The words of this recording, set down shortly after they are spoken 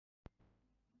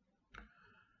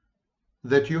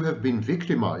that you have been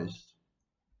victimized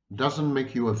doesn't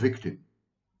make you a victim.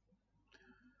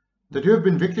 That you have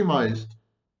been victimized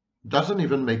doesn't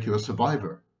even make you a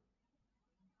survivor.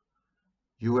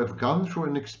 You have gone through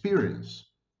an experience,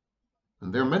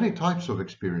 and there are many types of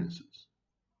experiences.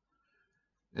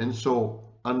 And so,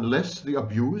 unless the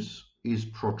abuse is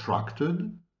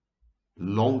protracted,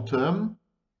 long-term,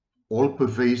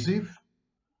 all-pervasive,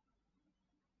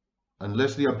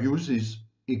 unless the abuse is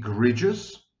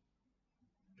egregious,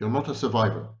 you're not a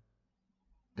survivor,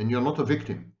 and you're not a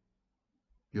victim.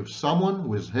 You're someone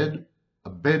who has had a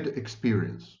bad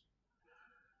experience.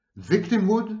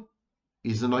 Victimhood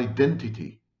is an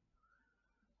identity.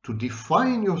 To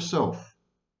define yourself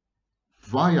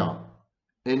via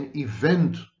an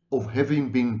event of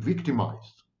having been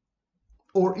victimized,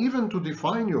 or even to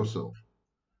define yourself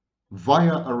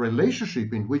via a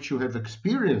relationship in which you have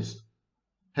experienced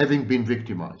having been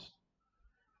victimized,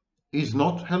 is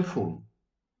not helpful.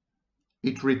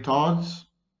 It retards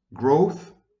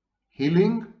growth,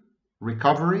 healing,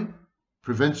 recovery,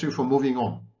 prevents you from moving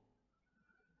on.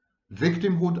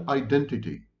 Victimhood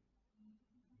identity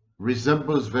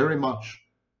resembles very much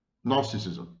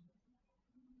narcissism.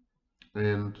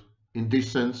 And in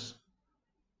this sense,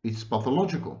 it's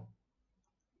pathological.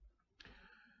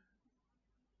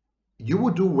 You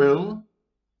would do well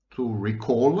to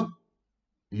recall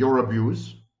your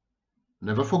abuse,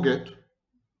 never forget,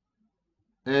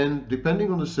 and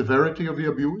depending on the severity of the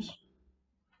abuse,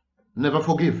 never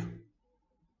forgive.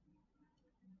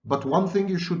 But one thing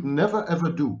you should never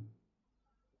ever do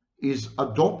is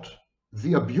adopt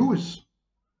the abuse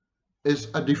as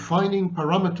a defining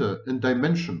parameter and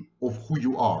dimension of who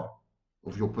you are,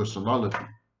 of your personality,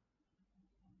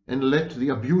 and let the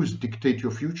abuse dictate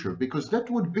your future, because that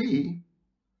would be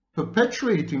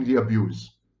perpetuating the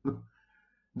abuse.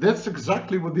 That's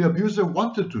exactly what the abuser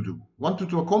wanted to do, wanted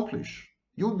to accomplish.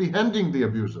 You would be handing the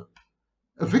abuser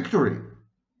a victory,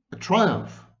 a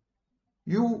triumph.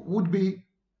 You would be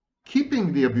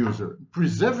keeping the abuser,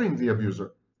 preserving the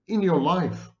abuser in your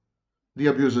life. The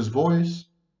abuser's voice,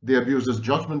 the abuser's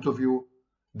judgment of you,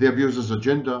 the abuser's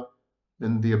agenda,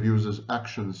 and the abuser's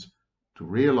actions to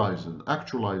realize and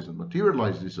actualize and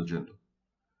materialize this agenda.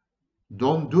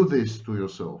 Don't do this to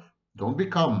yourself. Don't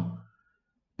become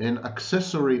an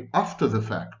accessory after the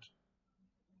fact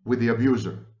with the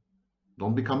abuser.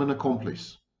 Don't become an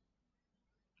accomplice.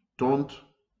 Don't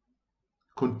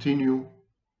continue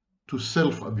to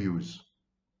self-abuse,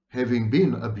 having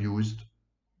been abused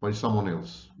by someone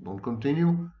else. Don't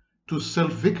continue to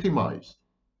self-victimize,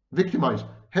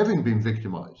 having been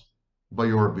victimized by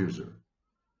your abuser.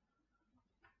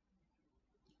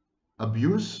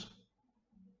 Abuse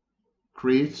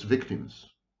creates victims,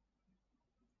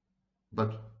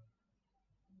 but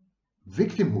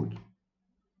victimhood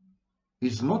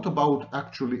is not about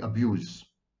actually abuse.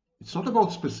 It's not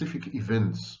about specific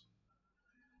events.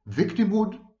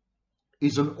 Victimhood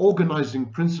is an organizing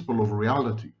principle of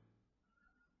reality.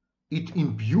 It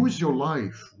imbues your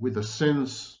life with a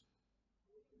sense,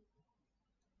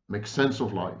 makes sense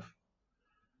of life,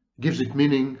 gives it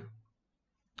meaning,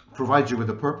 provides you with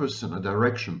a purpose and a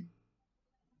direction.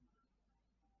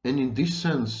 And in this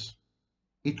sense,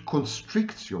 it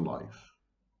constricts your life.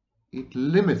 It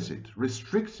limits it,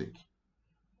 restricts it.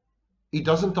 It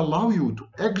doesn't allow you to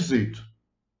exit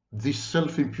this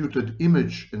self-imputed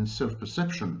image and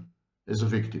self-perception as a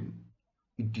victim.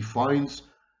 It defines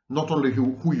not only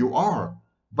who you are,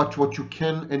 but what you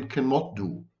can and cannot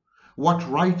do, what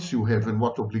rights you have and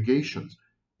what obligations.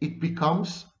 It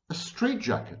becomes a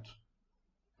straitjacket,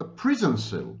 a prison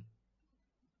cell.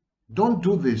 Don't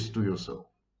do this to yourself.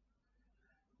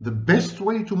 The best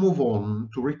way to move on,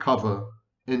 to recover,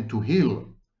 and to heal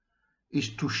is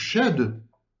to shed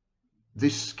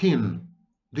this skin,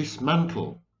 this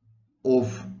mantle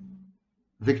of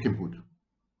victimhood,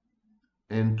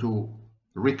 and to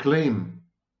reclaim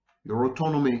your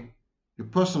autonomy, your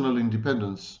personal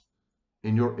independence,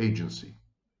 and your agency.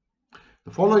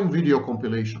 The following video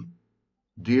compilation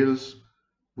deals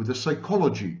with the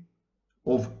psychology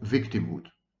of victimhood.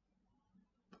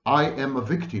 I am a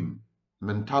victim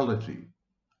mentality.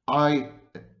 I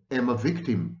am a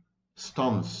victim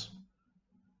stance.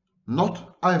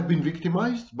 Not I've been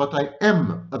victimized, but I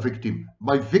am a victim.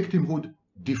 My victimhood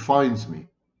defines me.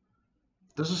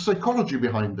 There's a psychology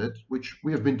behind that, which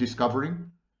we have been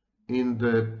discovering in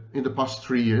the past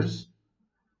 3 years.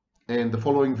 And the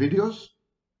following videos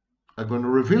are going to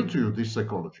reveal to you this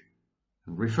psychology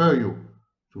and refer you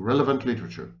to relevant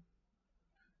literature.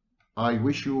 I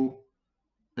wish you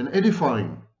an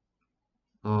edifying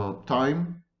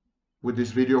time with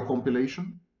this video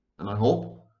compilation, and I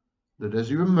hope that as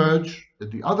you emerge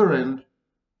at the other end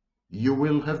you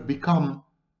will have become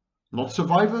not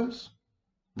survivors,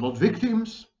 not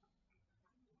victims,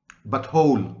 but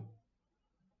whole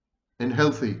and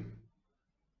healthy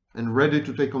and ready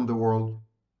to take on the world,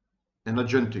 and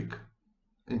agentic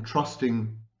and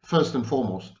trusting first and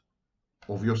foremost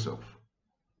of yourself.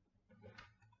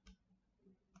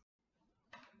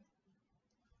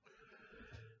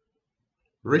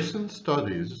 Recent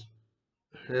studies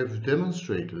have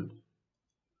demonstrated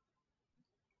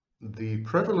the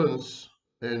prevalence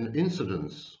and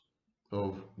incidence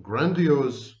of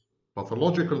grandiose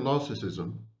pathological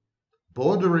narcissism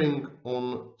bordering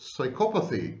on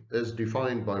psychopathy as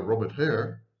defined by Robert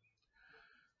Hare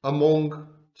among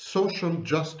social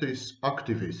justice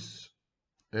activists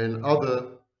and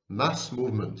other mass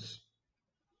movements.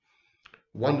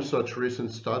 One such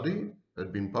recent study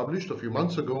had been published a few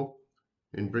months ago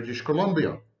in British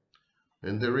Columbia,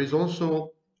 and there is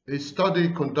also a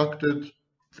study conducted,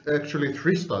 actually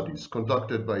 3 studies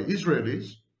conducted by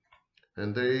Israelis,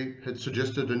 and they had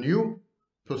suggested a new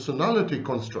personality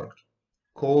construct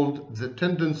called the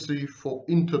tendency for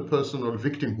interpersonal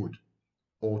victimhood,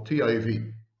 or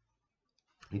TIV.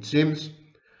 It seems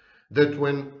that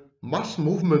when mass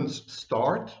movements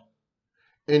start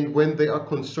and when they are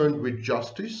concerned with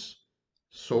justice,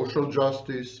 social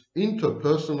justice,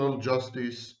 interpersonal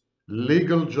justice,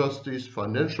 legal justice,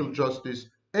 financial justice,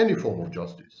 any form of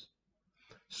justice,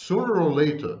 sooner or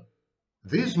later,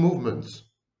 these movements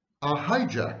are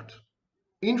hijacked,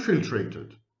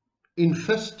 infiltrated,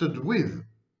 infested with,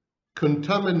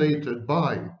 contaminated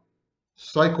by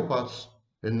psychopaths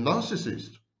and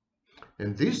narcissists.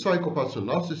 And these psychopaths and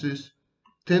narcissists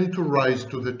tend to rise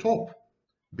to the top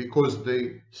because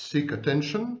they seek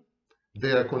attention,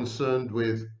 they are concerned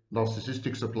with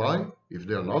narcissistic supply, if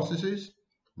they are narcissists,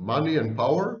 money and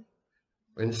power,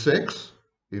 and sex,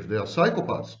 if they are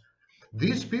psychopaths.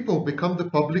 These people become the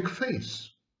public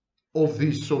face of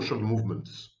these social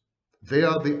movements. They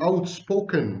are the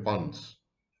outspoken ones.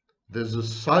 There's a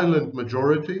silent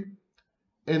majority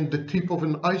and the tip of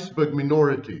an iceberg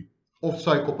minority of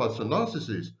psychopaths and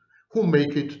narcissists who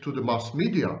make it to the mass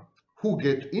media, who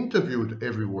get interviewed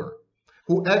everywhere,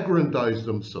 who aggrandize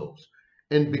themselves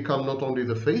and become not only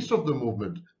the face of the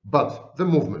movement, but the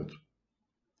movement.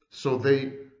 So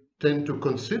they tend to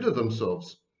consider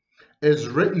themselves as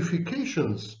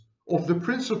reifications of the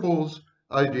principles,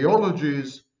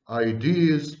 ideologies,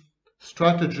 ideas,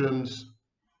 stratagems,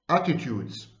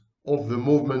 attitudes of the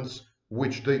movements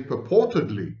which they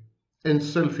purportedly and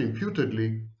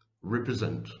self-imputedly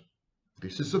represent.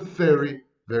 This is a very,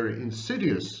 very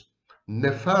insidious,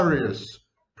 nefarious,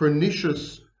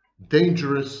 pernicious,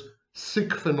 dangerous,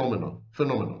 sick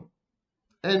phenomenon.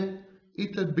 And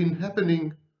it had been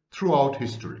happening throughout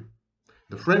history.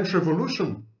 The French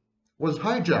Revolution was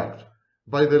hijacked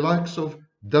by the likes of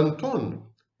Danton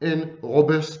and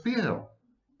Robespierre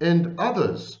and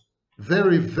others,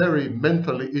 very, very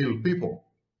mentally ill people,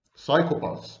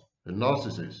 psychopaths and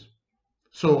narcissists.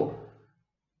 So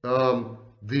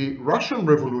the Russian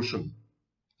Revolution,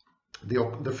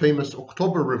 the famous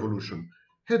October Revolution,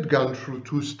 had gone through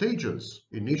 2 stages.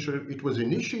 Initially, it was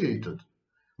initiated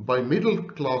by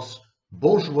middle-class,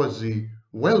 bourgeoisie,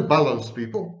 well-balanced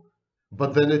people,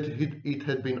 but then it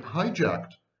had been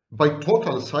hijacked by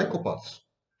total psychopaths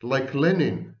like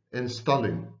Lenin and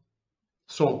Stalin.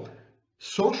 So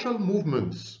social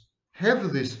movements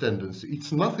have this tendency.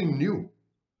 It's nothing new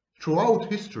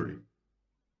throughout history.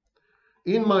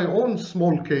 In my own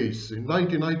small case, in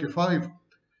 1995,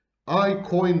 I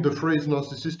coined the phrase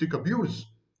narcissistic abuse,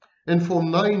 and for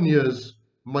 9 years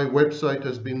my website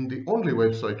has been the only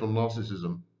website on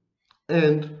narcissism,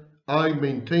 and I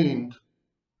maintained,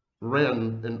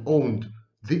 ran and owned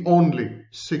the only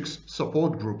 6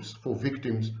 support groups for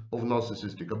victims of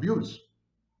narcissistic abuse.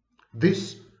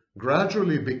 This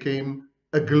gradually became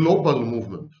a global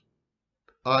movement.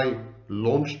 I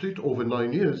launched it over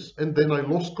 9 years, and then I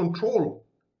lost control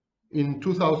in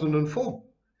 2004.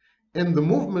 And the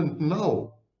movement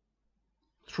now,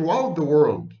 throughout the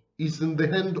world, is in the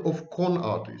hand of con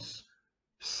artists,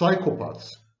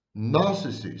 psychopaths,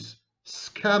 narcissists,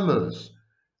 scammers.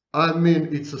 I mean,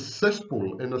 it's a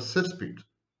cesspool and a cesspit.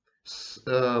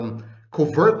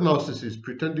 Covert narcissists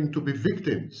pretending to be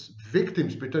victims,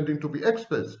 victims pretending to be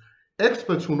experts,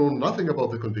 experts who know nothing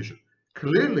about the condition.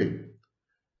 Clearly,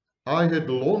 I had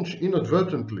launched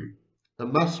inadvertently a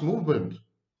mass movement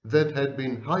that had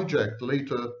been hijacked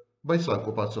later by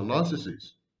psychopaths or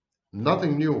narcissists.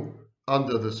 Nothing new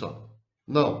under the sun.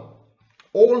 Now,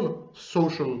 all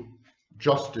social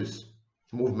justice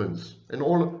movements and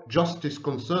all justice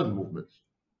concerned movements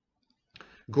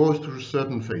go through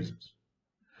certain phases.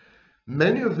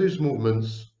 Many of these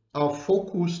movements are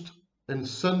focused and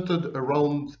centered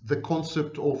around the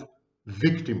concept of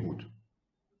victimhood.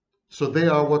 So they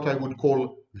are what I would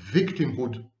call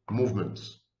victimhood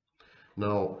movements.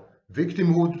 Now,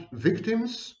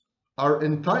 victims are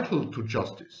entitled to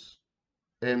justice,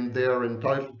 and they are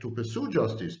entitled to pursue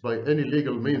justice by any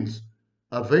legal means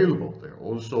available. They're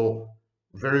also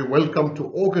very welcome to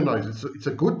organize. It's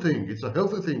a good thing, it's a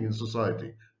healthy thing in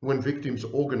society when victims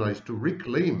organize to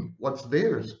reclaim what's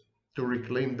theirs, to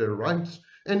reclaim their rights,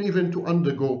 and even to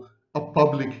undergo a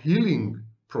public healing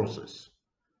process.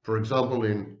 For example,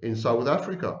 in South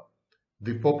Africa,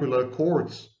 the popular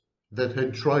courts that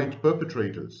had tried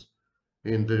perpetrators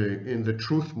in the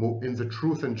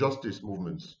truth and justice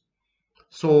movements.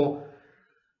 So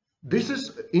this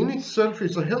is in itself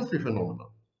is a healthy phenomenon.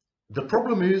 The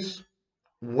problem is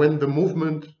when the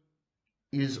movement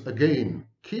is again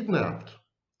kidnapped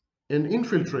and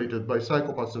infiltrated by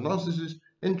psychopaths and narcissists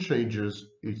and changes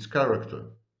its character.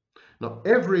 Now,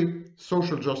 every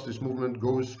social justice movement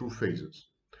goes through phases.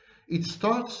 It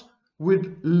starts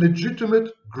with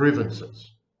legitimate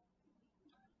grievances.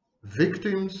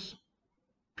 Victims,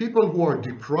 people who are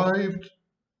deprived,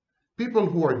 people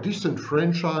who are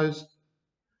disenfranchised,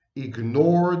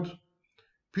 ignored,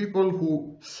 people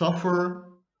who suffer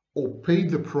or pay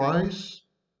the price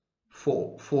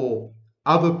for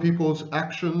other people's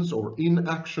actions or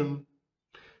inaction,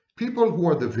 people who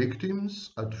are the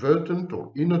victims, advertent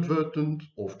or inadvertent,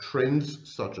 of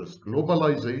trends such as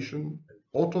globalization,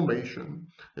 automation,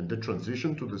 and the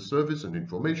transition to the service and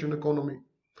information economy.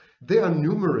 There are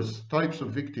numerous types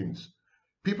of victims.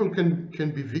 People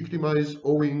can be victimized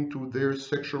owing to their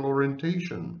sexual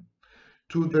orientation,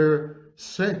 to their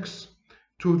sex,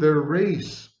 to their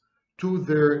race, to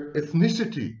their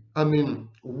ethnicity. I mean,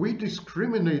 we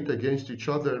discriminate against each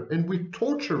other and we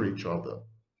torture each other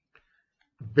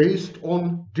based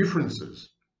on differences.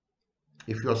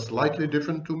 If you are slightly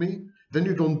different to me, then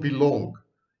you don't belong.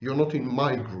 You're not in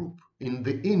my group, in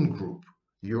the in group.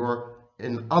 You're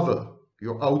an other.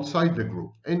 You're outside the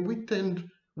group. And we tend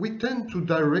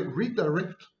to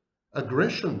redirect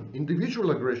aggression,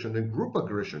 individual aggression and group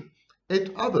aggression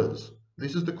at others.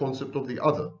 This is the concept of the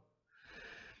other.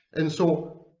 And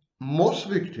so most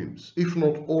victims, if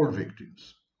not all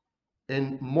victims,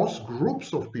 and most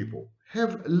groups of people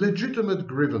have legitimate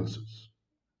grievances.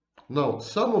 Now,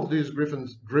 some of these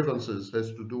grievances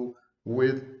has to do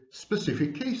with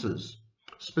specific cases,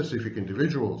 specific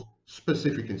individuals,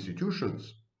 specific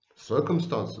institutions,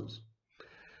 circumstances.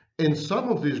 And some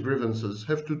of these grievances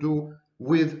have to do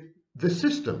with the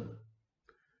system,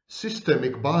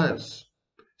 systemic bias,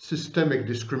 systemic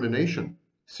discrimination,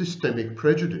 systemic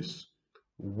prejudice.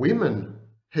 Women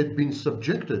had been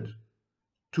subjected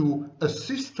to a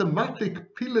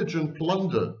systematic pillage and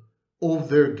plunder of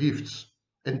their gifts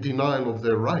and denial of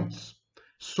their rights.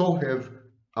 So have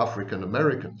African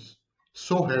Americans,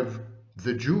 so have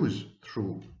the Jews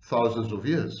through thousands of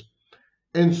years,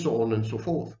 and so on and so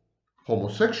forth.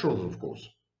 Homosexuals, of course.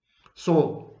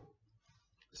 So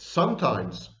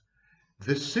sometimes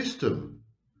the system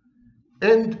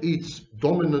and its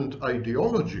dominant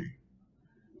ideology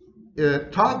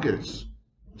targets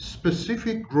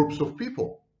specific groups of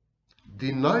people,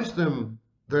 denies them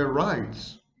their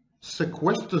rights,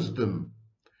 sequesters them,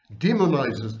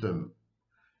 demonizes them,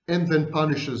 and then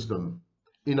punishes them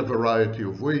in a variety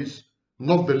of ways,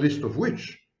 not the least of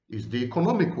which is the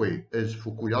economic way, as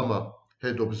Fukuyama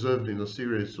had observed in a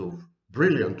series of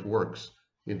brilliant works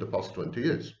in the past 20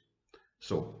 years.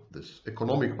 So this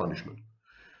economic punishment.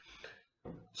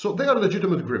 So they are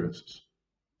legitimate grievances.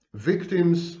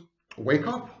 Victims wake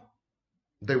up.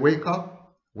 They wake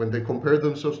up when they compare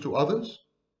themselves to others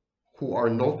who are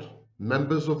not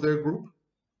members of their group.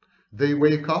 They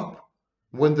wake up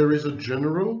when there is a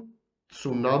general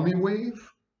tsunami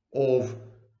wave of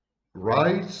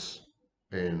rights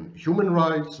and human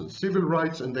rights and civil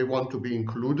rights, and they want to be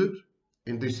included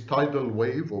in this tidal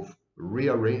wave of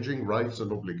rearranging rights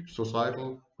and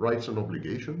societal rights and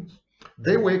obligations.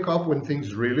 They wake up when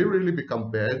things really, really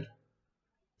become bad,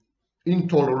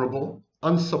 intolerable,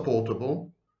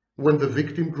 unsupportable, when the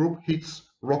victim group hits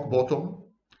rock bottom,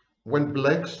 when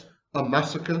blacks are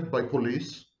massacred by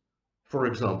police, for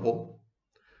example,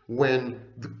 when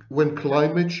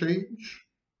climate change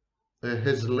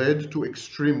has led to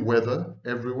extreme weather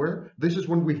everywhere. This is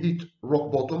when we hit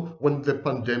rock bottom, when the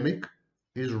pandemic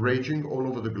is raging all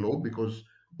over the globe because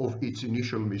of its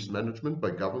initial mismanagement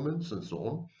by governments and so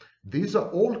on. These are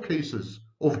all cases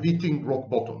of hitting rock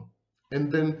bottom.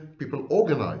 And then people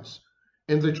organize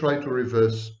and they try to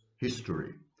reverse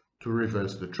history, to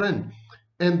reverse the trend.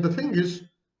 And the thing is,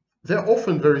 they're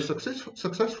often very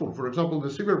successful. For example, the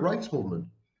civil rights movement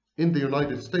in the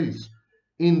United States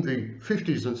in the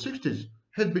 50s and 60s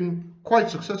had been quite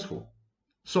successful.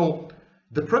 So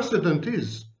the precedent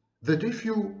is that if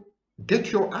you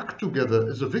get your act together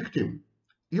as a victim,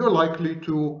 you're likely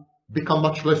to become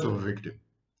much less of a victim.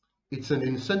 It's an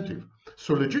incentive.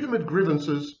 So legitimate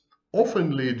grievances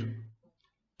often lead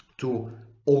to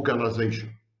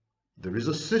organization. There is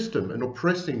a system, an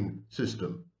oppressing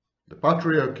system, the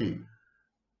patriarchy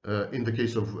in the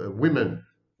case of women,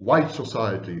 white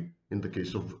society in the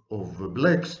case of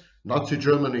blacks, Nazi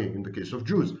Germany in the case of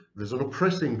Jews. There's an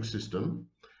oppressing system,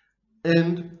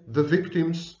 and the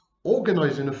victims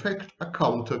organize, in effect, a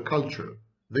counterculture.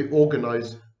 They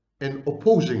organize an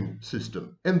opposing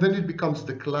system, and then it becomes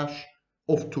the clash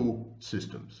of two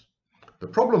systems. The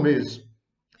problem is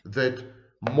that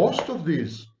most of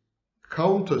these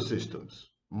counter systems,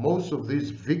 most of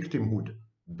these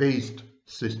victimhood-based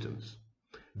systems,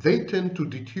 they tend to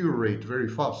deteriorate very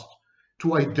fast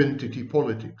to identity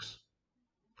politics.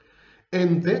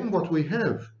 And then what we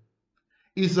have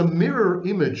is a mirror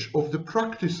image of the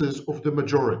practices of the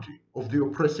majority, of the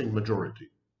oppressing majority.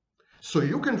 So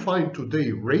you can find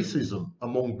today racism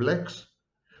among blacks,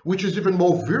 which is even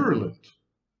more virulent,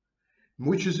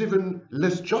 which is even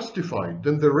less justified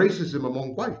than the racism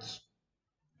among whites.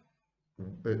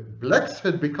 Blacks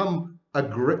had become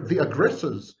the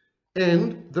aggressors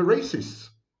and the racists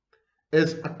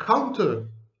as a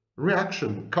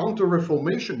counter-reaction,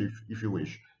 counter-reformation, if you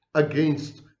wish,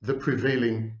 against the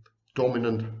prevailing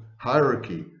dominant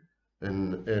hierarchy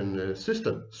and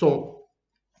system. So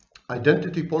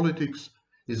identity politics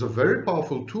is a very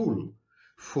powerful tool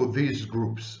for these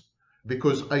groups,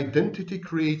 because identity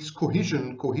creates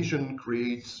cohesion, cohesion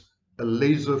creates a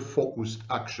laser-focused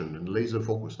action, and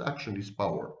laser-focused action is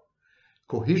power.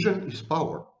 Cohesion is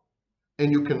power,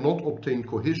 and you cannot obtain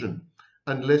cohesion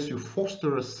unless you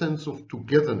foster a sense of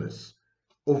togetherness,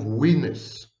 of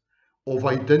we-ness, of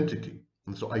identity.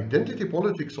 And so identity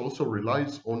politics also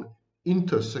relies on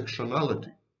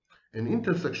intersectionality. And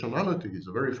intersectionality is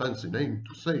a very fancy name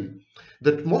to say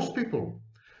that most people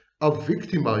are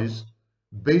victimized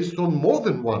based on more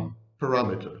than one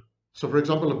parameter. So for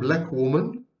example, a black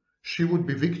woman, she would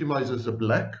be victimized as a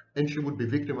black, and she would be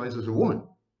victimized as a woman.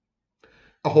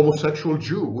 A homosexual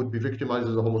Jew would be victimized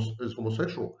as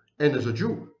homosexual and as a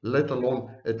Jew, let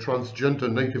alone a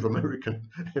transgender Native American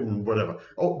and whatever.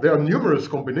 Oh, there are numerous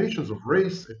combinations of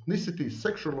race, ethnicity,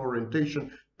 sexual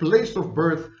orientation, place of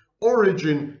birth,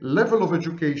 origin, level of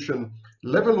education,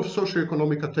 level of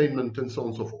socioeconomic attainment, and so on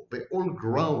and so forth. They're all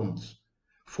grounds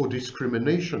for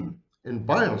discrimination and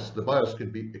bias. The bias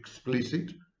can be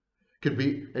explicit, can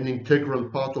be an integral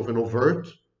part of an overt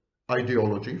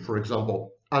ideology, for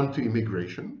example,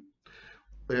 anti-immigration,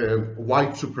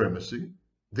 white supremacy.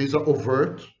 These are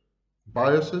overt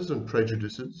biases and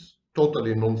prejudices,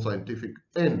 totally non-scientific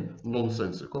and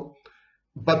nonsensical.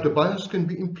 But the bias can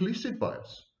be implicit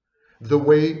bias. The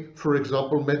way, for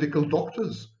example, medical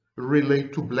doctors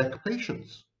relate to black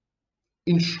patients.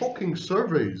 In shocking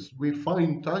surveys, we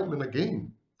find time and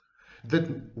again that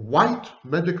white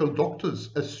medical doctors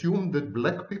assume that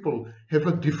black people have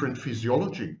a different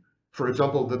physiology. For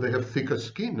example, that they have thicker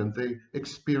skin and they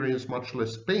experience much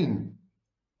less pain.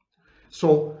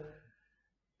 So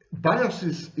bias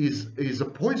is a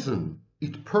poison.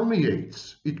 It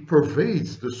permeates, it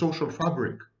pervades the social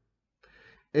fabric.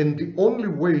 And the only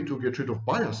way to get rid of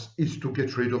bias is to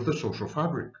get rid of the social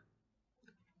fabric.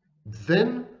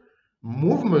 Then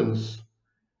movements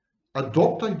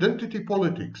adopt identity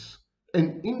politics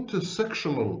and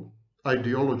intersectional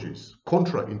ideologies,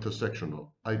 contra-intersectional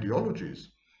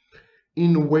ideologies,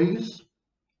 in ways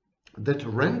that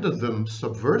render them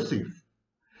subversive.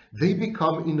 They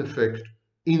become, in effect,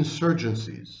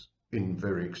 insurgencies. In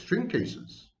very extreme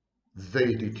cases,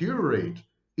 they deteriorate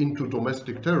into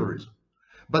domestic terrorism.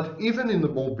 But even in the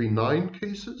more benign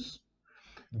cases,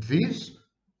 these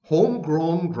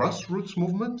homegrown grassroots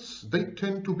movements, they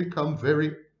tend to become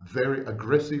very, very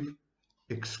aggressive,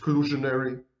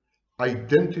 exclusionary,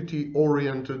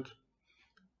 identity-oriented,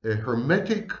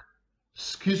 hermetic,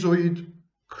 schizoid,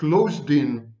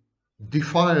 closed-in,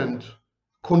 defiant,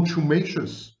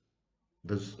 contumacious.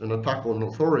 There's an attack on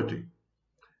authority.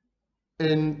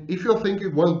 And if you're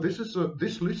thinking, well,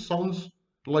 this list sounds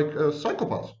like a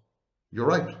psychopath, you're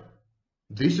right.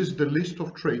 This is the list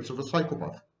of traits of a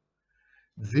psychopath.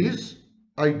 These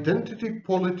identity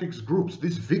politics groups,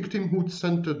 these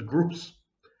victimhood-centered groups,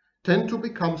 tend to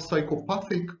become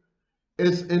psychopathic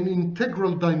as an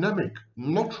integral dynamic,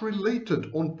 not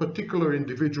related on particular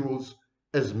individuals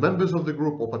as members of the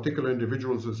group or particular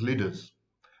individuals as leaders.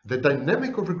 The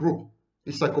dynamic of a group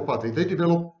is psychopathic. They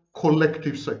develop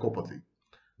collective psychopathy.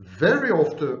 Very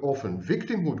often,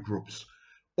 victimhood groups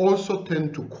also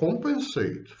tend to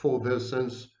compensate for their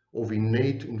sense of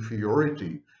innate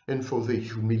inferiority and for the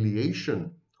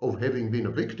humiliation of having been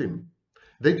a victim.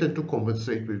 They tend to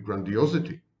compensate with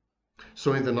grandiosity.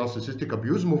 So in the narcissistic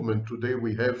abuse movement today,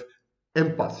 we have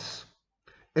empaths.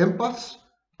 Empaths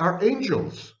are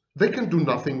angels. They can do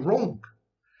nothing wrong.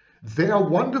 They are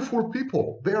wonderful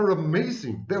people. They are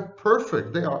amazing. They're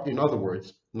perfect. They are, in other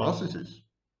words, narcissists.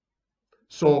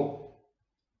 So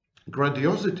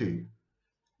grandiosity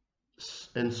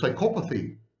and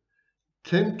psychopathy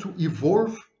tend to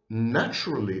evolve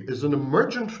naturally as an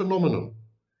emergent phenomenon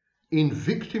in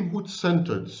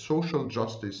victimhood-centered social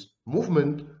justice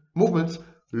movements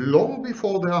long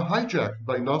before they are hijacked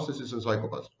by narcissists and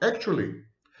psychopaths. Actually,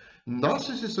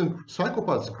 narcissists and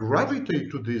psychopaths gravitate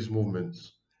to these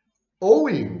movements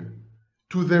owing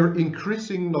to their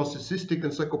increasing narcissistic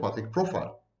and psychopathic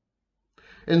profile.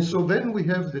 And so then we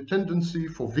have the tendency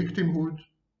for victimhood,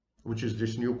 which is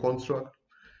this new construct.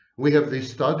 We have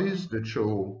these studies that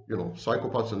show,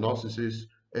 psychopaths and narcissists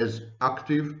as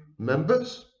active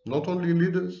members, not only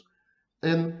leaders,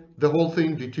 and the whole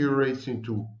thing deteriorates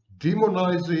into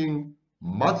demonizing,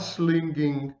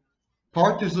 mudslinging,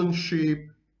 partisanship,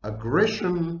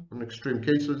 aggression in extreme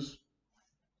cases,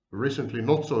 recently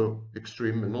not so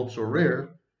extreme and not so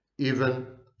rare, even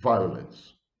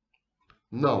violence.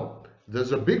 Now,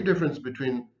 there's a big difference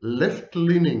between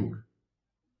left-leaning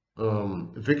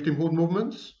victimhood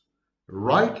movements,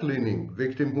 right-leaning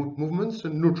victimhood movements,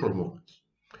 and neutral movements.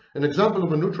 An example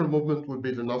of a neutral movement would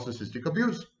be the narcissistic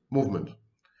abuse movement,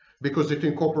 because it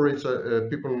incorporates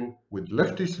people with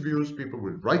leftist views, people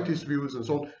with rightist views, and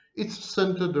so on. It's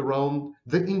centered around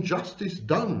the injustice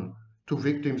done to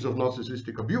victims of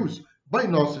narcissistic abuse by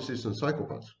narcissists and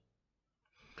psychopaths.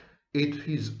 It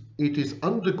is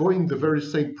undergoing the very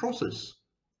same process.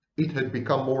 It had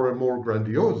become more and more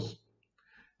grandiose,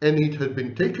 and it had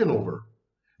been taken over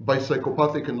by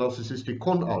psychopathic and narcissistic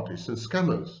con artists and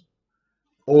scammers,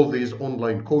 all these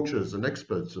online coaches and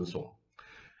experts and so on.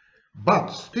 But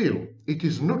still, it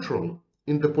is neutral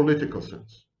in the political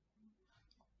sense.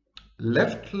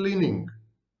 Left-leaning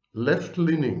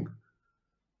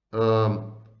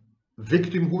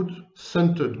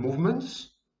victimhood-centered movements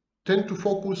tend to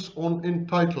focus on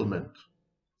entitlement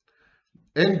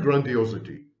and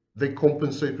grandiosity. They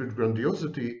compensate with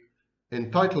grandiosity,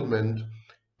 entitlement,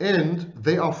 and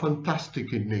they are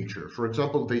fantastic in nature. For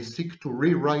example, they seek to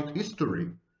rewrite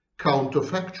history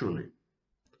counterfactually.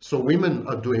 So women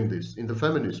are doing this in the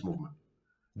feminist movement.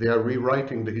 They are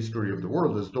rewriting the history of the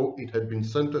world as though it had been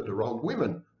centered around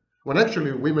women, when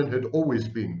actually women had always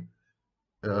been,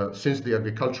 since the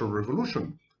agricultural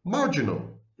revolution, marginal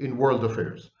in world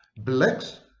affairs.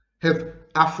 Blacks have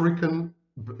African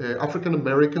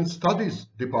American studies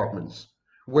departments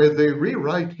where they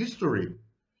rewrite history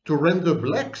to render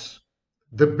blacks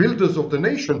the builders of the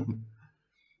nation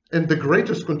and the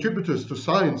greatest contributors to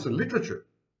science and literature,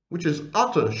 which is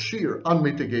utter, sheer,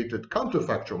 unmitigated,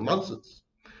 counterfactual nonsense.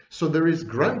 So there is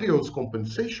grandiose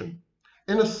compensation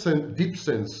and a deep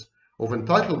sense of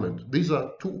entitlement. These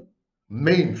are two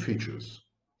main features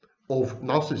of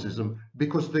narcissism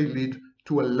because they lead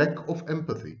to a lack of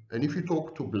empathy. And if you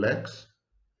talk to blacks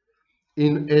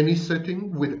in any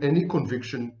setting with any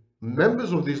conviction,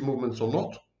 members of these movements or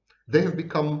not, they have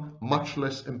become much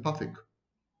less empathic.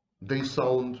 They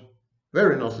sound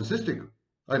very narcissistic,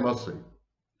 I must say.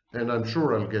 And I'm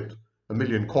sure I'll get a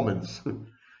million comments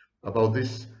about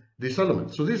this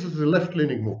element. So this is the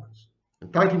left-leaning movements: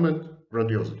 entitlement,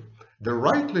 grandiosity. The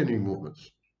right-leaning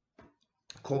movements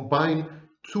combine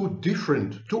two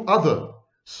other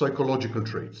psychological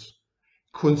traits: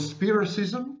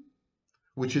 conspiracism,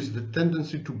 which is the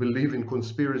tendency to believe in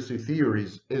conspiracy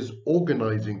theories as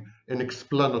organizing and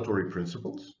explanatory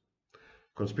principles.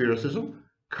 Conspiracism,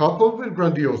 coupled with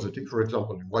grandiosity, for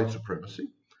example, in white supremacy,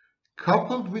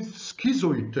 coupled with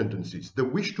schizoid tendencies, the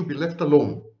wish to be left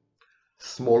alone,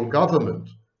 small government,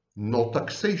 no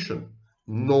taxation,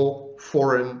 no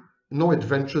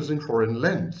adventures in foreign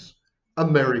lands,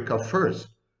 America first.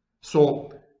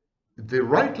 So the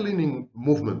right-leaning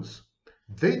movements,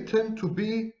 they tend to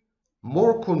be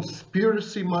more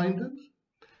conspiracy-minded.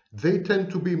 They tend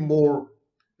to be more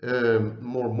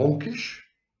monkish,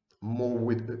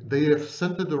 they have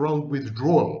centered around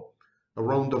withdrawal,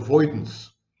 around avoidance,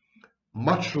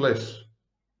 much less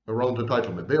around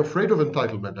entitlement. They're afraid of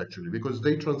entitlement, actually, because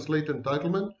they translate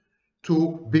entitlement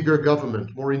to bigger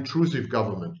government, more intrusive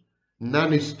government,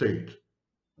 nanny state,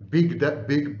 big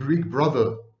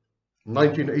brother,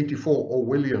 1984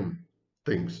 Orwellian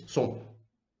things. So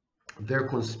their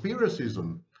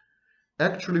conspiracism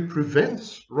actually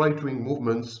prevents right-wing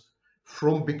movements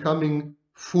from becoming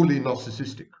fully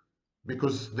narcissistic,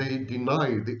 because they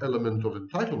deny the element of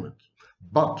entitlement.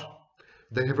 But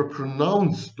they have a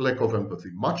pronounced lack of empathy,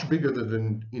 much bigger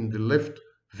than in the left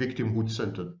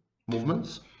victimhood-centered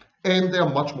movements, and they are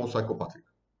much more psychopathic,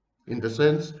 in the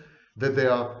sense that they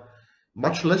are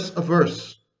much less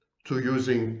averse to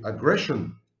using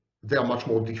aggression. They are much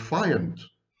more defiant.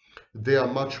 They are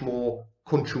much more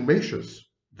contumacious.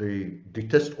 They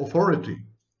detest authority,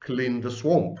 clean the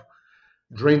swamp,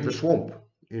 drain the swamp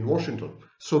in Washington.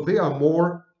 So they are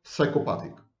more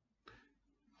psychopathic.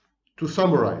 To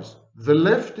summarize, the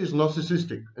left is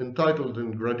narcissistic, entitled,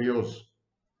 and grandiose.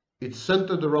 It's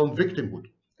centered around victimhood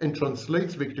and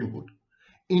translates victimhood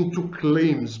into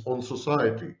claims on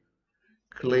society.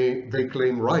 They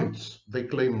claim rights, they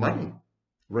claim money,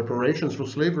 reparations for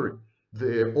slavery,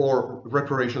 or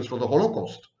reparations for the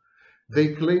Holocaust. They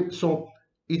claim, so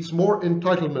it's more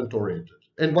entitlement oriented.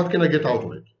 And what can I get out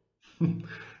of it?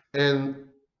 And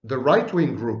the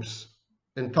right-wing groups,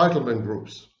 entitlement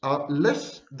groups, are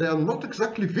less, they are not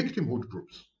exactly victimhood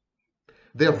groups.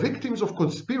 They are victims of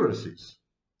conspiracies,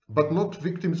 but not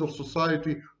victims of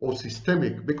society or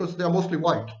systemic, because they are mostly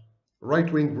white.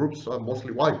 Right-wing groups are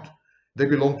mostly white. They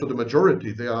belong to the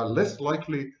majority. They are less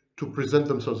likely to present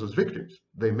themselves as victims.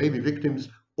 They may be victims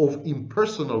of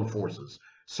impersonal forces,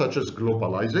 such as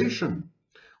globalization,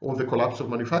 or the collapse of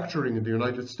manufacturing in the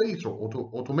United States, or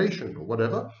automation, or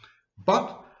whatever.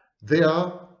 But they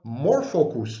are more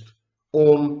focused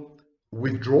on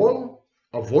withdrawal,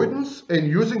 avoidance, and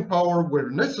using power where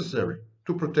necessary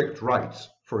to protect rights,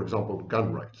 for example,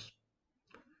 gun rights.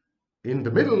 In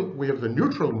the middle, we have the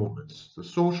neutral movements, the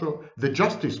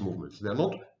justice movements. They are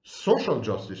not social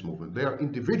justice movements, they are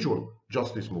individual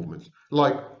justice movements,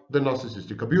 like the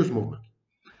narcissistic abuse movement.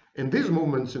 And these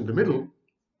movements in the middle,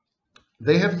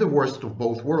 they have the worst of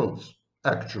both worlds,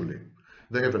 actually.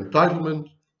 They have entitlement,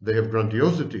 they have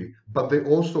grandiosity, but they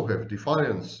also have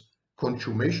defiance,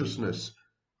 contumaciousness,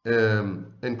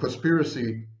 and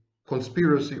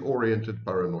conspiracy-oriented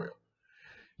paranoia.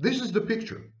 This is the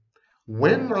picture.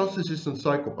 When narcissists and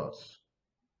psychopaths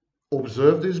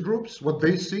observe these groups, what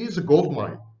they see is a gold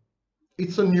mine.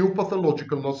 It's a new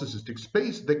pathological narcissistic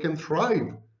space. They can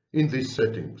thrive in these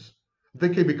settings. They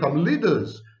can become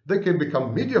leaders. They can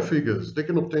become media figures. They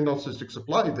can obtain narcissistic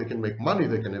supply. They can make money.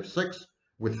 They can have sex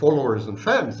with followers and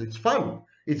fans. It's fun.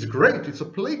 It's great. It's a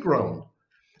playground.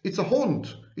 It's a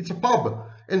haunt. It's a pub.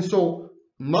 And so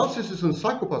narcissists and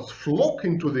psychopaths flock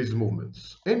into these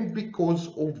movements, and because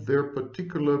of their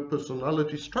particular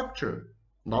personality structure.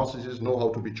 Narcissists know how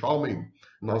to be charming.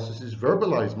 Narcissists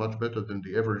verbalize much better than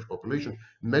the average population.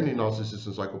 Many narcissists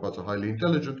and psychopaths are highly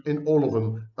intelligent, and all of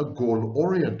them are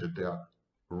goal-oriented. They are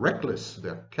reckless, they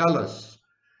are callous,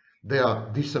 they are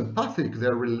disempathic, they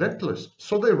are relentless,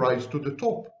 so they rise to the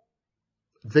top.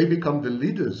 They become the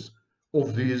leaders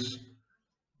of these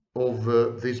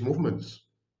movements.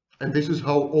 And this is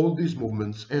how all these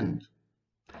movements end.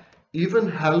 Even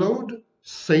hallowed,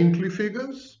 saintly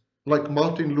figures like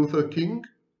Martin Luther King,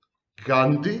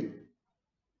 Gandhi,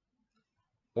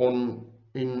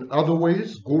 in other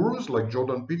ways, gurus like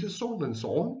Jordan Peterson and so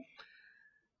on,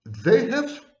 they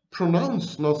have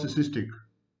pronounced narcissistic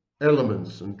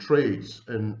elements and traits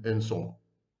and so on.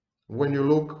 When you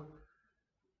look,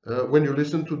 when you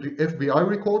listen to the FBI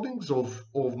recordings of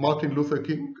Martin Luther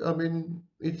King, I mean,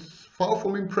 it's far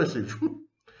from impressive.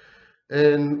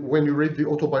 And when you read the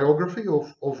autobiography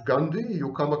of Gandhi,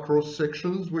 you come across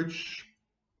sections which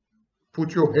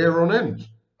put your hair on end.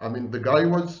 I mean, the guy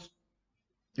was,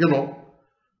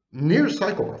 near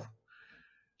psychopath.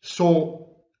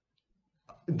 So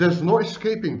there's no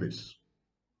escaping this.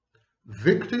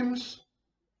 Victims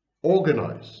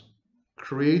organize,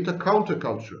 create a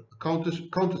counterculture, a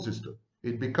counter system.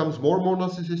 It becomes more and more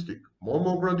narcissistic, more and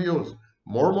more grandiose,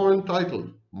 more and more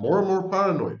entitled, more and more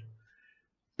paranoid.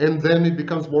 And then it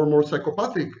becomes more and more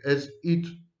psychopathic as it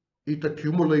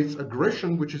accumulates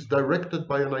aggression which is directed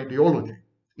by an ideology,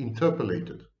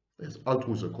 interpolated, as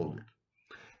Althusser called it.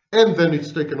 And then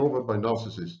it's taken over by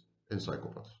narcissists and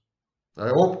psychopaths. I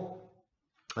hope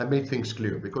I made things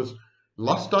clear, because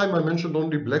last time I mentioned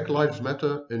only Black Lives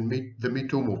Matter and the Me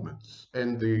Too movements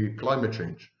and the climate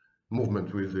change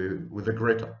movement with the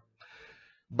Greta.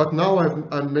 But now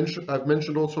I've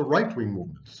mentioned also right-wing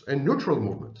movements and neutral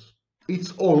movements.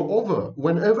 It's all over.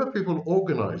 Whenever people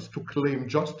organize to claim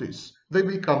justice, they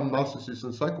become narcissists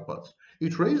and psychopaths.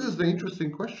 It raises the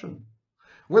interesting question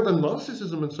whether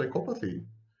narcissism and psychopathy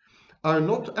are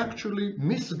not actually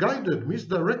misguided,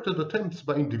 misdirected attempts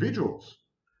by individuals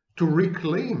to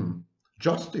reclaim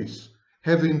justice,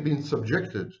 having been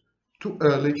subjected to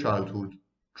early childhood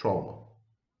trauma.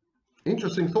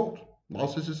 Interesting thought.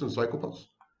 Narcissists and psychopaths,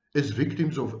 as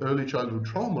victims of early childhood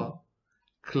trauma,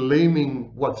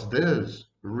 claiming what's theirs,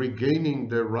 regaining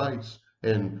their rights,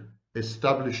 and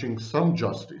establishing some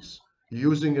justice,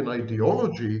 using an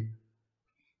ideology,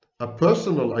 a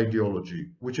personal ideology,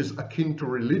 which is akin to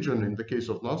religion in the case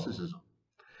of narcissism,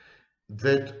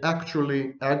 that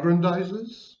actually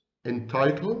aggrandizes,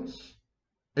 entitles,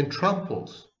 and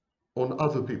tramples on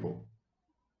other people.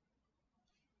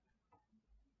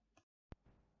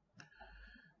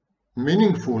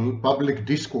 Meaningful public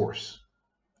discourse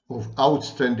of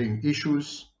outstanding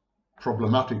issues,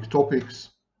 problematic topics.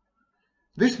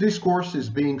 This discourse is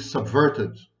being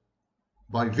subverted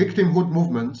by victimhood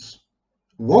movements,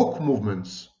 woke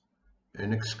movements,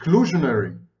 and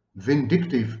exclusionary,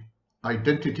 vindictive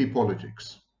identity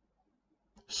politics.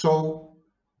 So,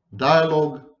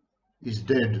 dialogue is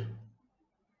dead.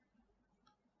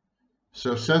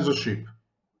 Self-censorship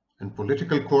and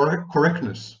political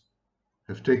correctness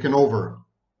have taken over.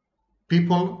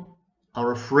 People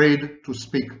are afraid to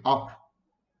speak up.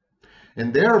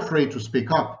 And they're afraid to speak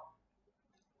up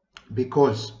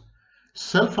because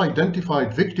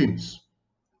self-identified victims,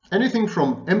 anything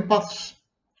from empaths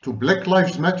to Black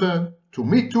Lives Matter to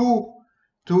Me Too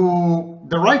to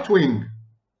the right-wing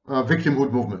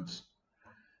victimhood movements,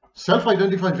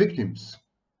 self-identified victims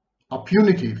are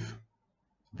punitive,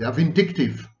 they are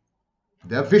vindictive,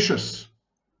 they are vicious,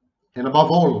 and above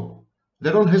all,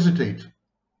 they don't hesitate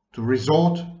to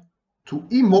resort to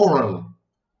immoral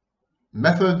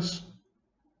methods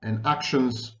and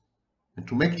actions and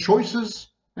to make choices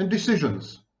and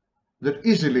decisions that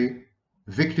easily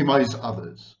victimize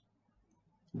others.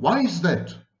 Why is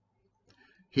that?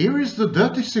 Here is the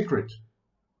dirty secret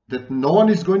that no one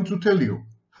is going to tell you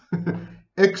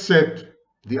except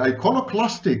the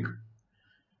iconoclastic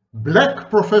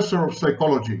black professor of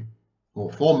psychology,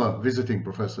 or former visiting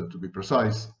professor to be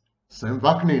precise, Sam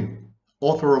Vaknin,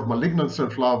 author of Malignant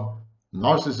Self-Love,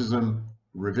 Narcissism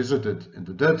Revisited. And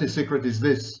the dirty secret is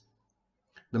this: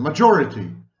 the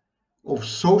majority of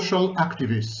social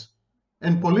activists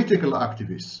and political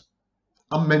activists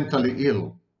are mentally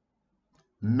ill.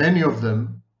 Many of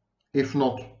them, if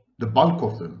not the bulk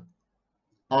of them,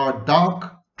 are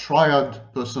dark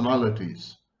triad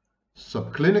personalities,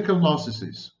 subclinical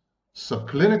narcissists,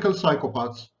 subclinical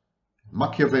psychopaths,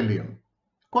 Machiavellian.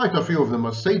 Quite a few of them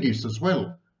are sadists as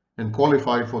well and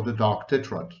qualify for the dark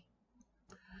tetrad.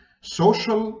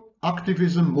 Social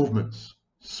activism movements,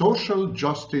 social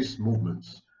justice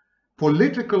movements,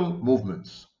 political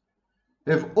movements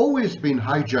have always been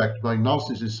hijacked by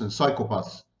narcissists and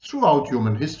psychopaths throughout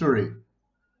human history.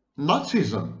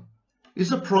 Nazism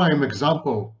is a prime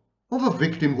example of a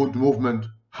victimhood movement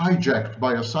hijacked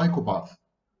by a psychopath,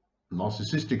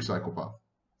 narcissistic psychopath.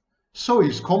 So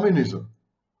is communism,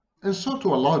 and so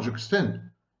to a large extent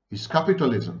is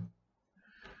capitalism.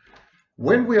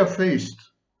 When we are faced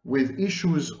with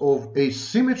issues of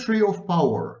asymmetry of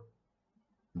power,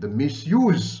 the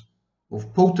misuse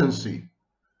of potency,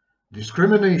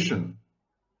 discrimination,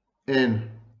 and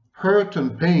hurt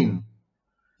and pain,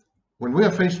 when we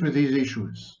are faced with these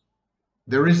issues,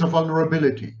 there is a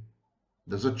vulnerability,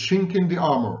 there's a chink in the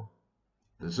armor,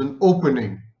 there's an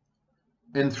opening,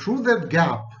 and through that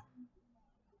gap,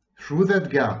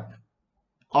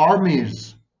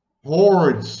 armies,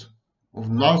 hordes of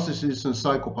narcissists and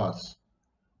psychopaths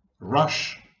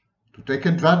rush to take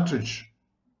advantage,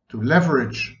 to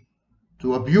leverage,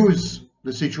 to abuse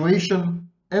the situation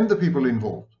and the people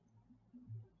involved.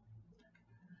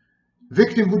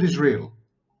 Victimhood is real.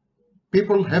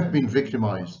 People have been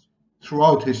victimized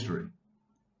throughout history.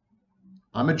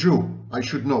 I'm a Jew, I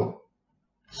should know.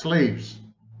 Slaves.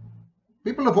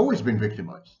 People have always been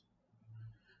victimized.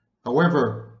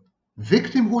 However,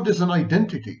 victimhood as an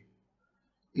identity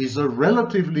is a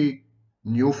relatively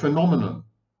new phenomenon,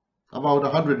 about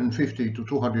 150 to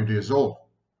 200 years old.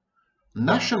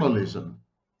 Nationalism,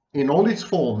 in all its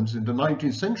forms in the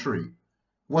 19th century,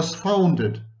 was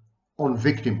founded on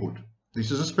victimhood.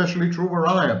 This is especially true where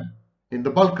I am, in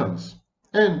the Balkans,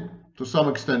 and to some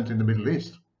extent in the Middle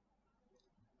East.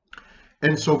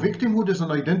 And so victimhood as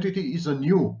an identity is a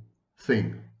new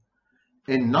thing.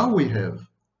 And now we have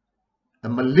a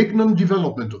malignant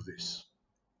development of this,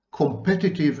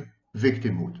 competitive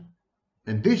victimhood.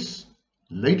 And this,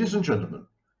 ladies and gentlemen,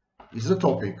 is the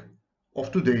topic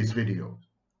of today's video.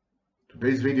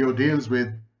 Today's video deals with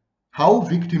how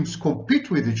victims compete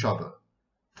with each other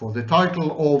for the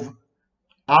title of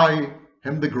 "I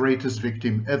am the greatest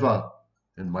victim ever,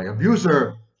 and my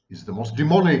abuser is the most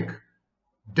demonic,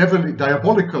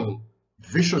 diabolical,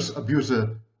 vicious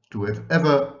abuser to have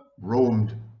ever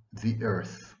roamed the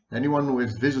earth. Anyone who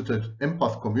has visited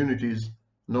empath communities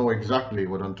know exactly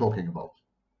what I'm talking about.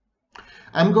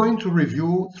 I'm going to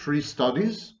review 3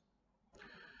 studies.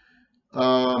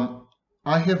 I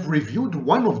have reviewed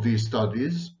one of these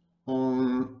studies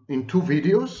in 2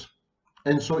 videos.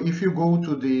 And so if you go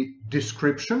to the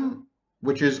description,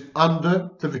 which is under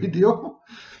the video,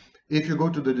 if you go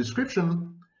to the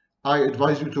description, I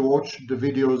advise you to watch the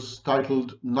videos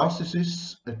titled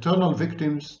Narcissists, Eternal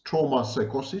Victims, Trauma,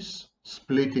 Psychosis,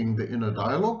 Splitting the Inner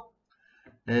Dialogue.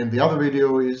 And the other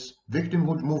video is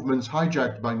Victimhood Movements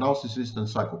Hijacked by Narcissists and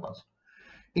Psychopaths.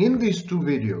 In these 2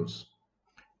 videos,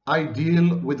 I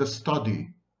deal with a study,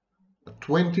 a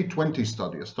 2020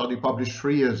 study, a study published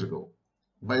 3 years ago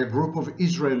by a group of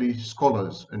Israeli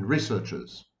scholars and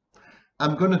researchers.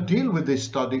 I'm going to deal with this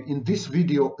study in this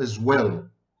video as well,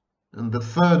 in the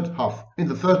third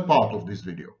part of this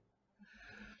video.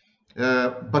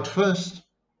 But first,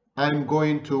 I'm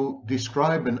going to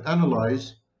describe and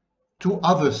analyze 2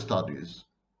 other studies,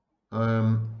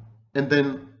 and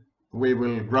then we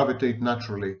will gravitate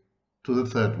naturally to the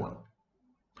third one.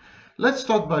 Let's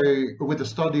start with a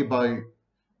study by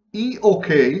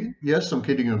E.O.K., yes, I'm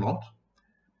kidding you not,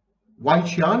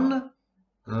 Waichian,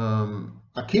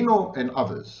 Aquino, and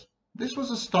others. This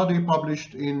was a study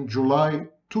published in July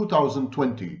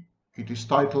 2020. It is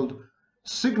titled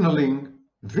Signaling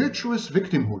Virtuous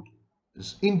Victimhood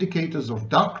as Indicators of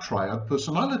Dark Triad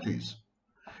Personalities.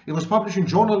 It was published in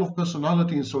Journal of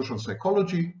Personality and Social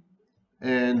Psychology,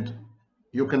 and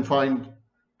you can find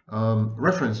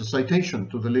a citation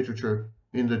to the literature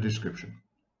in the description.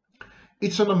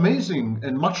 It's an amazing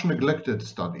and much neglected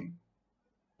study,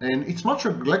 and it's much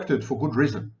neglected for good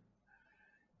reason.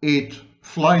 It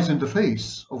flies in the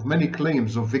face of many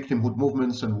claims of victimhood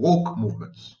movements and woke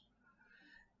movements,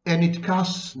 and it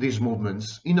casts these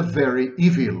movements in a very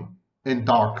evil and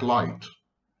dark light,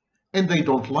 and they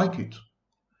don't like it.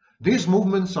 These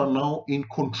movements are now in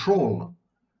control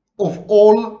of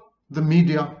all the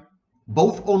media,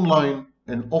 both online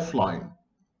and offline.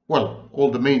 Well, all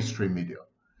the mainstream media.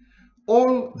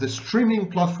 All the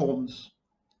streaming platforms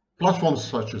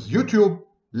such as YouTube,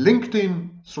 LinkedIn,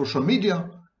 social media,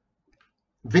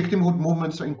 victimhood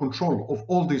movements are in control of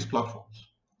all these platforms.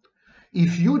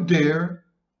 If you dare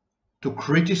to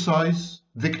criticize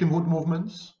victimhood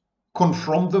movements,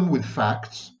 confront them with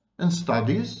facts and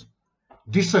studies,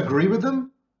 disagree with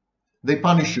them, they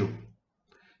punish you.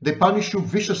 They punish you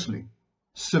viciously,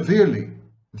 severely,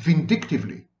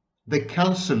 vindictively. They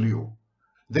cancel you.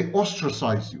 They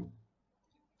ostracize you.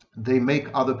 They make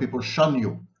other people shun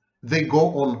you. They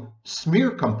go on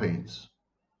smear campaigns.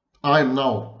 I am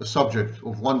now a subject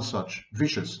of one such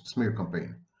vicious smear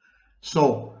campaign.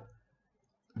 So,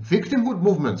 victimhood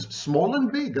movements, small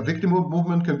and big, a victimhood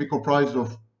movement can be comprised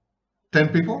of 10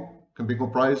 people, can be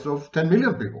comprised of 10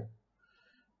 million people.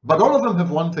 But all of them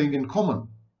have one thing in common.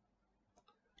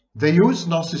 They use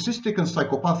narcissistic and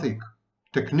psychopathic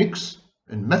techniques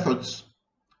and methods,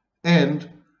 and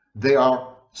they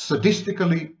are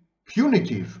sadistically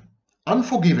punitive,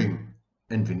 unforgiving,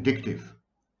 and vindictive.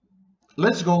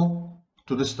 Let's go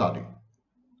to the study.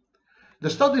 The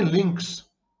study links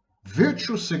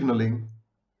virtue signaling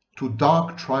to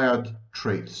dark triad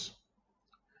traits.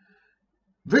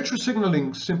 Virtue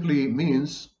signaling simply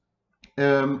means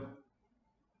an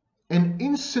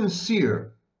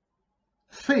insincere,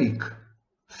 fake,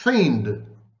 feigned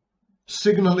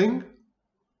signaling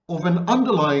of an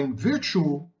underlying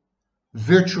virtue,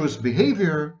 virtuous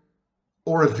behavior,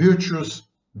 or a virtuous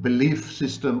belief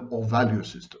system or value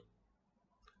system.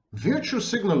 Virtue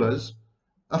signalers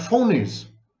are phonies.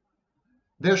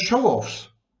 They're show-offs.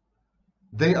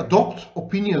 They adopt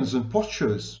opinions and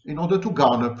postures in order to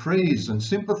garner praise and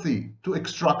sympathy, to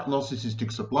extract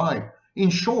narcissistic supply. In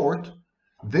short,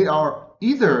 they are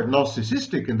either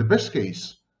narcissistic in the best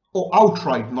case or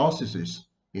outright narcissists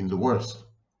in the worst.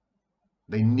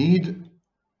 They need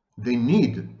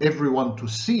everyone to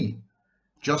see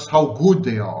just how good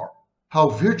they are, how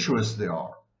virtuous they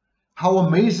are, how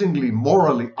amazingly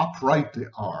morally upright they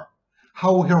are,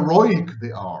 how heroic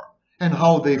they are, and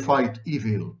how they fight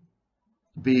evil,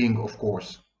 being, of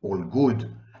course, all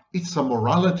good. It's a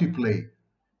morality play,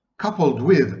 coupled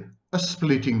with a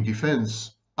splitting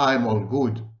defense. I'm all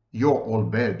good, you're all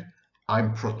bad.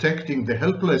 I'm protecting the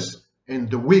helpless and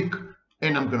the weak,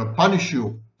 and I'm going to punish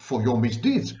you for your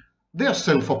misdeeds. They're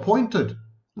self-appointed.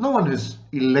 No one has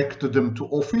elected them to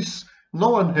office. No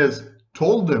one has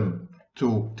told them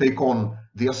to take on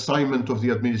the assignment of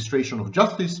the administration of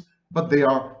justice, but they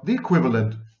are the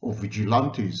equivalent of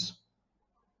vigilantes.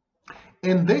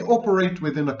 And they operate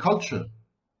within a culture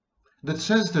that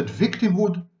says that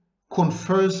victimhood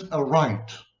confers a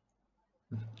right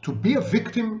To be a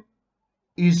victim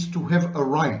is to have a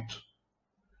right.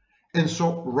 And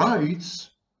so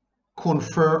rights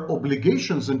confer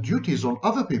obligations and duties on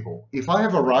other people. If I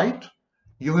have a right,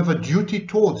 you have a duty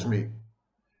towards me.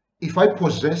 If I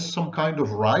possess some kind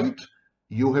of right,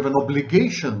 you have an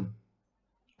obligation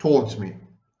towards me.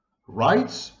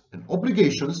 Rights and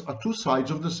obligations are two sides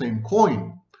of the same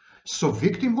coin. So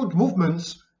victimhood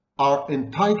movements are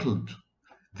entitled.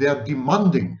 They are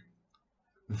demanding.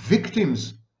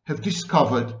 Victims have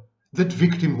discovered that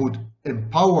victimhood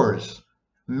empowers.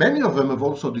 Many of them have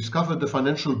also discovered the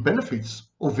financial benefits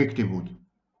of victimhood.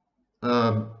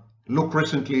 Look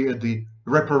recently at the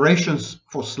reparations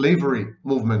for slavery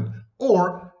movement,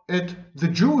 or at the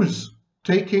Jews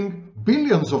taking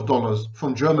billions of dollars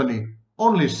from Germany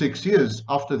only 6 years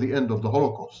after the end of the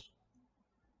Holocaust.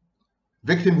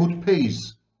 Victimhood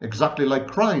pays, exactly like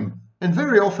crime, and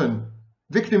very often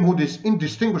victimhood is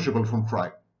indistinguishable from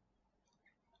crime.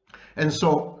 And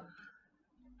so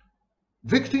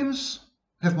victims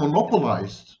have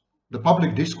monopolized the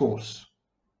public discourse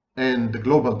and the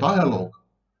global dialogue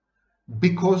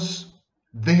because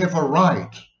they have a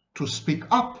right to speak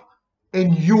up,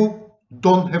 and you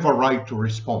don't have a right to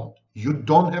respond. You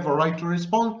don't have a right to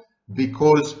respond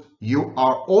because you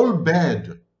are all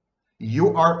bad.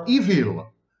 You are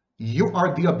evil. You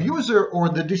are the abuser or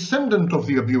the descendant of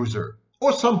the abuser,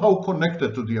 or somehow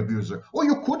connected to the abuser. Or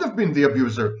you could have been the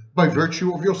abuser by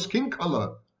virtue of your skin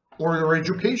color, or your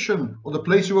education, or the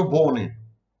place you were born in.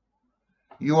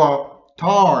 You are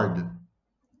tarred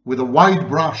with a wide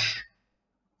brush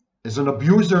as an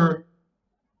abuser,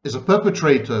 as a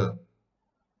perpetrator,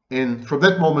 and from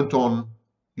that moment on,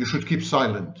 you should keep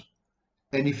silent.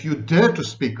 And if you dare to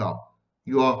speak up,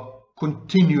 you are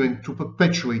continuing to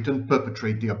perpetuate and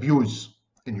perpetrate the abuse,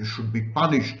 and you should be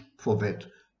punished for that,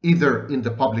 either in the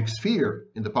public sphere,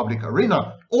 in the public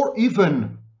arena, or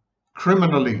even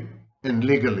criminally and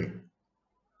legally.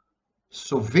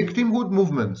 So victimhood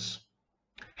movements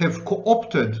have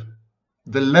co-opted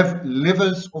the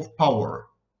levels of power.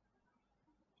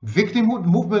 Victimhood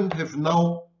movements have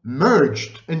now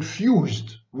merged and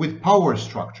fused with power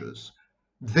structures.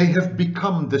 They have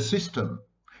become the system.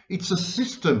 It's a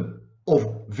system of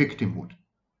victimhood.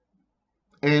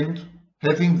 And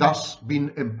having thus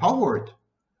been empowered,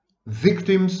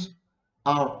 victims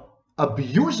are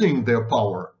abusing their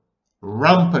power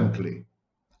rampantly.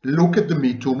 Look at the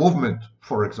Me Too movement,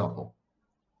 for example.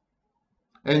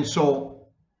 And so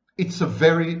it's a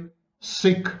very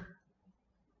sick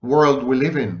world we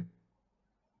live in,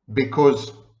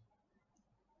 because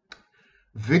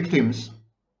victims,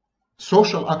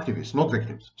 social activists, not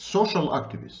victims, social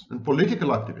activists and political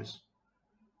activists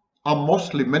are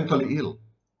mostly mentally ill.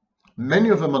 Many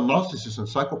of them are narcissists and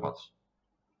psychopaths.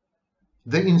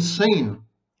 The insane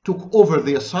took over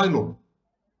the asylum.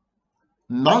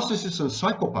 Narcissists and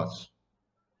psychopaths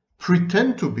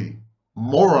pretend to be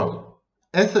moral,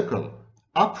 ethical,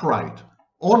 upright,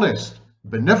 honest,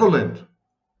 benevolent,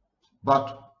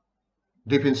 but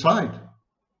deep inside,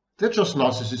 they're just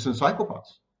narcissists and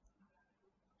psychopaths.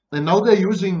 And now they're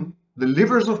using the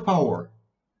levers of power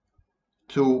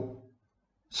to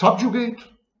subjugate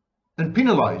and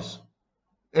penalize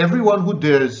everyone who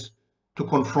dares to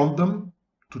confront them,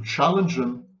 to challenge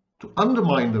them, to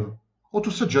undermine them, or to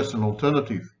suggest an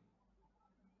alternative.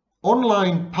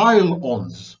 Online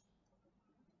pile-ons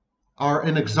are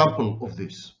an example of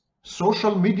this.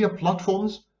 Social media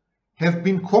platforms have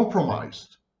been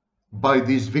compromised by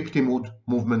these victimhood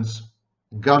movements,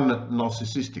 gone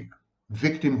narcissistic,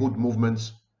 victimhood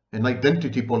movements and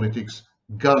identity politics,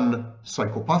 gone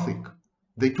psychopathic.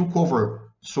 They took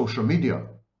over social media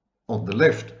on the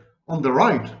left. On the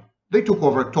right, they took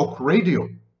over talk radio.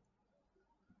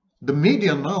 The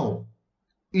media now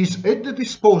is at the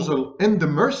disposal and the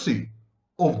mercy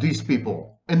of these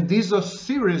people. And these are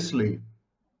seriously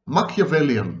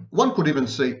Machiavellian, one could even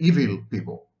say evil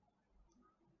people.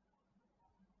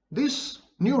 This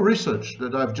new research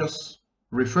that I've just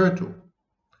referred to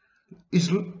is,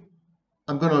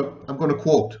 I'm gonna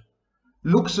quote,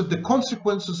 looks at the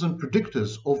consequences and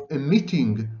predictors of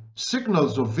emitting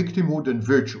signals of victimhood and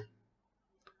virtue.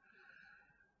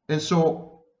 And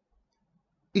so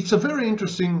it's a very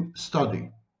interesting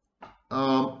study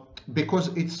because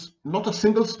it's not a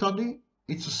single study,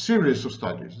 it's a series of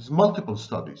studies, it's multiple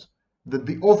studies that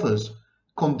the authors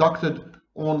conducted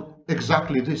on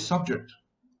exactly this subject.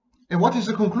 And what is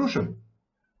the conclusion?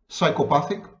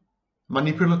 Psychopathic,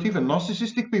 manipulative, and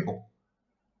narcissistic people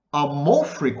are more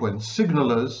frequent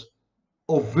signalers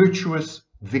of virtuous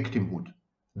victimhood.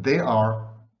 They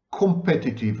are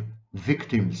competitive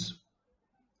victims.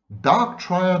 Dark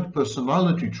triad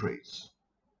personality traits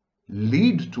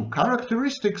lead to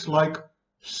characteristics like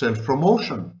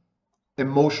self-promotion,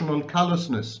 emotional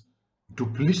callousness,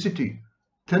 duplicity,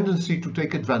 tendency to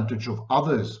take advantage of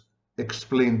others,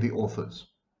 explain the authors.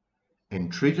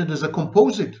 And treated as a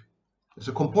composite,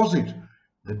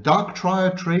 the dark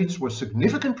triad traits were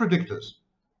significant predictors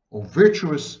of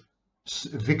virtuous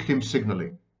victim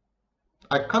signaling.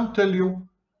 I can't tell you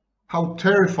how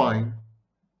terrifying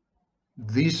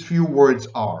these few words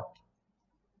are.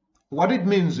 What it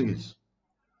means is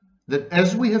that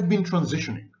as we have been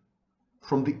transitioning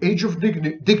from the age of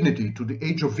dignity to the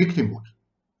age of victimhood,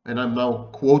 and I'm now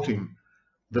quoting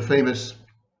the famous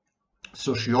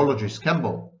sociologist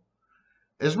Campbell,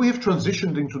 as we have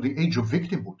transitioned into the age of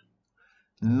victimhood,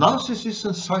 narcissists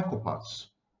and psychopaths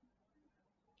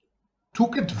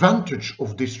took advantage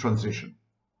of this transition,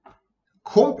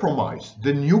 compromised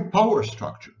the new power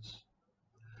structures,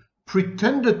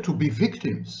 pretended to be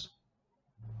victims,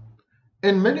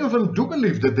 and many of them do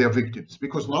believe that they are victims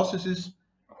because narcissists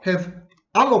have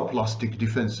alloplastic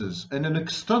defenses and an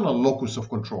external locus of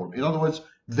control. In other words,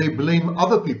 they blame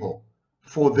other people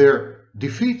for their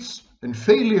defeats and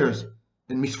failures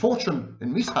and misfortune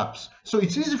and mishaps. So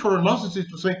it's easy for a narcissist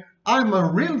to say, I'm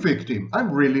a real victim,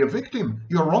 I'm really a victim,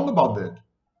 you're wrong about that.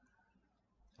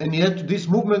 And yet these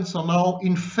movements are now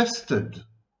infested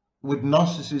with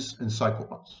narcissists and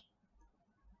psychopaths.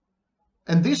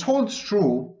 And this holds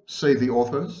true, say the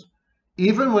authors,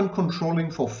 even when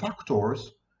controlling for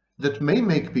factors that may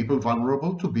make people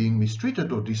vulnerable to being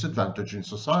mistreated or disadvantaged in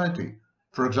society.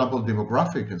 For example,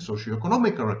 demographic and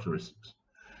socioeconomic characteristics,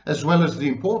 as well as the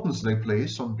importance they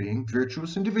place on being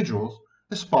virtuous individuals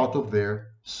as part of their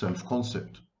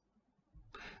self-concept.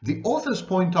 The authors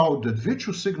point out that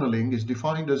virtue signaling is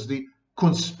defined as the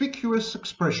conspicuous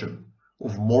expression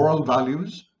of moral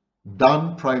values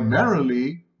done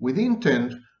primarily with the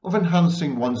intent of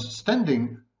enhancing one's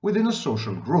standing within a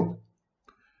social group.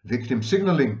 Victim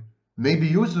signaling may be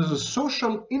used as a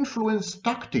social influence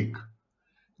tactic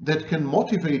that can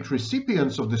motivate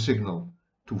recipients of the signal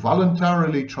to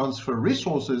voluntarily transfer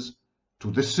resources to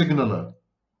the signaler.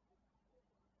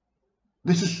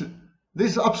 This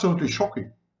is absolutely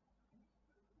shocking.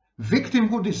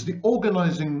 Victimhood is the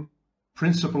organizing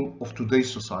principle of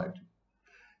today's society.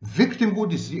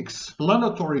 Victimhood is the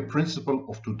explanatory principle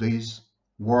of today's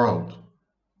world.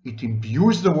 It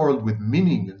imbues the world with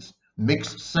meaning and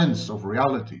makes sense of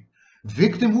reality.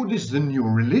 Victimhood is the new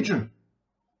religion,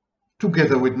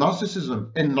 together with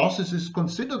narcissism, and narcissists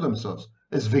consider themselves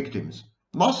as victims.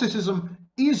 Narcissism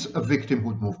is a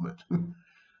victimhood movement.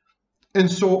 And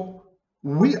so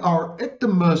we are at the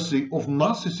mercy of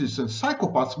narcissists and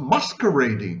psychopaths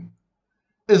masquerading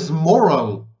as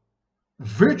moral,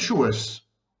 virtuous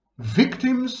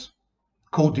victims,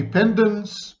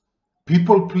 codependents,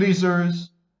 people pleasers,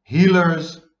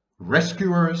 healers,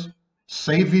 rescuers,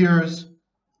 saviors.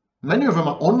 Many of them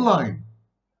are online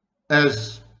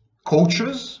as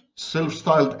coaches,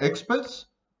 self-styled experts,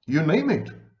 you name it.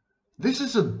 This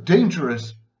is a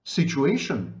dangerous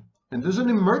situation, and there's an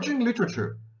emerging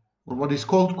literature on what is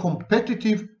called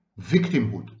competitive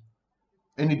victimhood,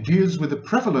 and it deals with the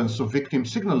prevalence of victim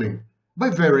signaling by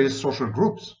various social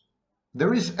groups.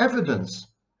 There is evidence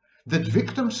that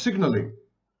victim signaling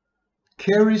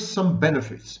carries some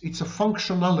benefits. It's a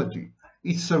functionality.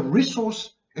 It's a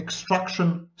resource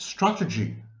extraction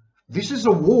strategy. This is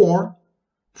a war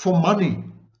for money,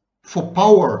 for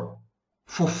power,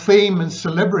 for fame and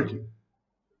celebrity.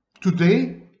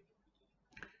 Today,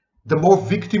 the more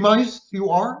victimized you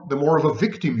are, the more of a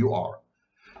victim you are.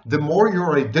 The more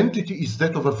your identity is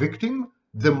that of a victim,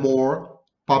 the more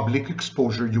public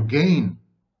exposure you gain.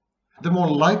 The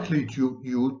more likely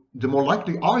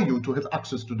are you to have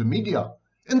access to the media,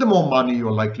 and the more money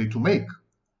you're likely to make.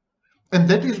 And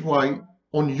that is why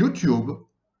on YouTube,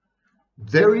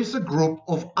 there is a group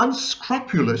of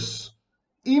unscrupulous,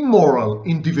 immoral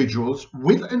individuals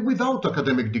with and without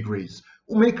academic degrees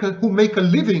who make a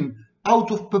living out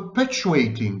of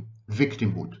perpetuating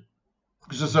victimhood,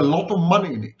 because there's a lot of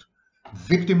money in it.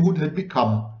 Victimhood had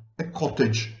become a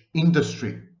cottage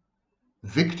industry.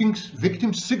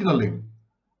 Victim signaling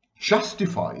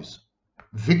justifies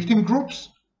victim groups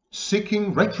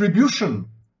seeking retribution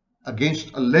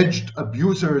against alleged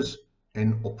abusers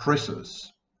and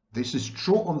oppressors. This is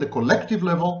true on the collective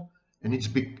level, and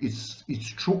it's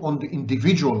true on the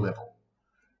individual level.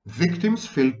 Victims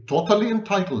feel totally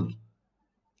entitled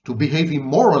to behave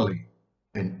immorally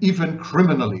and even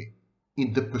criminally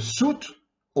in the pursuit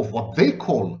of what they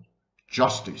call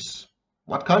justice.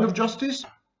 What kind of justice?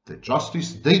 The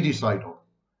justice they decide on.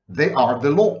 They are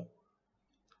the law.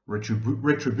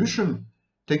 Retribution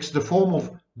takes the form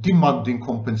of demanding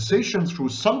compensation through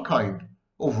some kind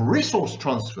of resource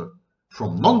transfer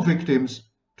from non-victims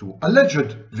to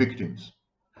alleged victims.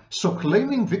 So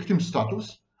claiming victim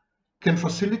status can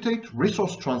facilitate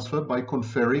resource transfer by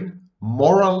conferring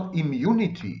moral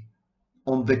immunity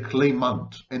on the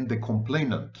claimant and the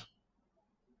complainant.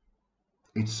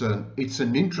 It's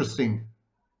an interesting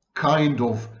kind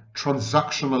of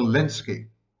transactional landscape.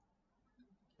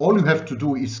 All you have to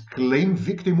do is claim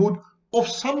victimhood of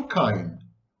some kind.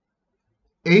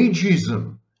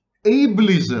 Ageism,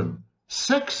 ableism,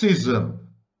 sexism,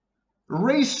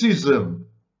 racism,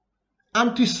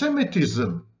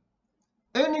 anti-Semitism,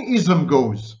 any ism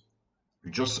goes.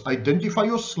 You just identify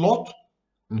your slot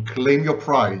and claim your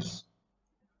prize.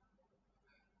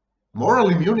 Moral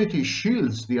immunity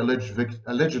shields the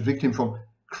alleged victim from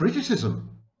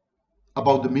criticism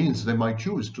about the means they might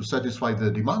use to satisfy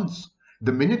their demands.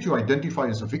 The minute you identify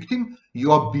as a victim,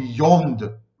 you are beyond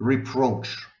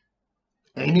reproach.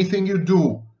 Anything you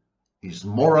do is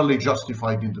morally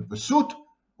justified in the pursuit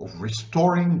of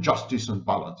restoring justice and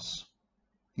balance.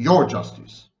 Your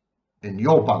justice and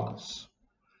your balance.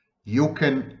 You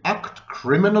can act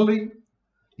criminally,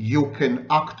 you can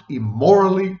act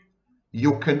immorally,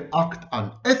 you can act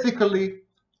unethically,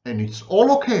 and it's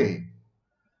all okay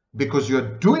because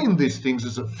you're doing these things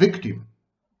as a victim.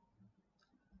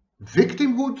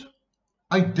 Victimhood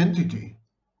identity,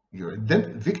 your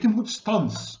victimhood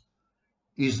stance,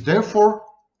 is therefore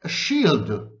a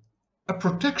shield, a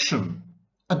protection,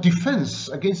 a defense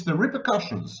against the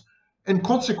repercussions and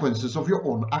consequences of your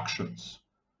own actions.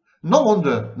 No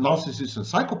wonder narcissists and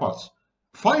psychopaths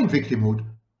find victimhood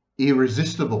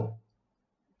irresistible.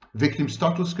 Victim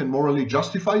status can morally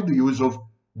justify the use of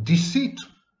deceit,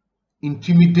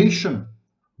 intimidation,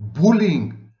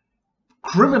 bullying,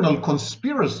 criminal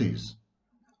conspiracies,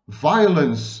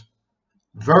 violence,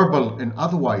 verbal and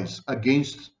otherwise,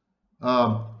 against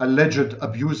alleged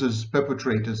abusers,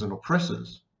 perpetrators, and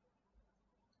oppressors.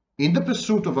 In the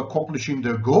pursuit of accomplishing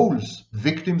their goals,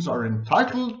 victims are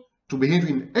entitled to behave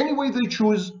in any way they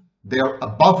choose. They are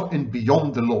above and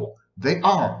beyond the law. They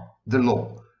are the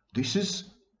law. This is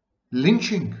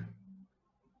lynching.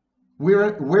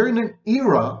 We're in an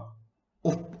era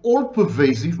of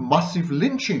all-pervasive, massive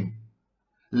lynching.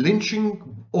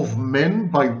 Lynching of men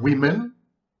by women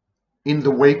in the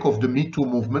wake of the Me Too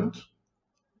movement.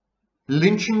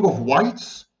 Lynching of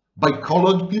whites by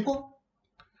colored people.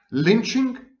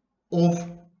 Lynching of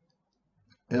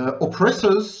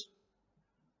oppressors,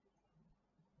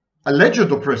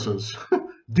 alleged oppressors,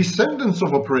 descendants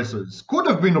of oppressors, could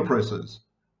have been oppressors,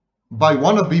 by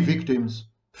wannabe victims,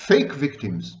 fake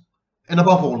victims, and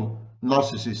above all,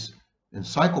 narcissists and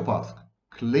psychopaths.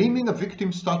 Claiming a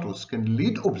victim status can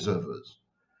lead observers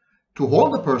to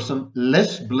hold a person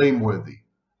less blameworthy,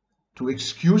 to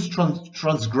excuse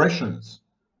transgressions.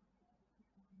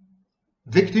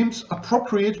 Victims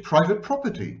appropriate private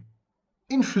property,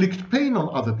 inflict pain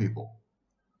on other people.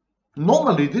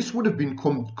 Normally, this would have been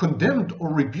condemned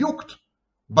or rebuked,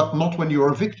 but not when you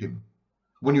are a victim.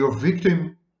 When you're a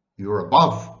victim, you're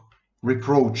above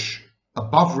reproach,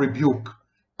 above rebuke,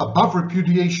 above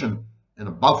repudiation, and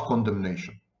above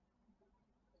condemnation.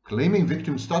 Claiming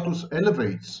victim status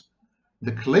elevates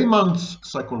the claimant's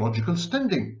psychological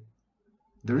standing.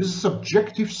 There is a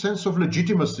subjective sense of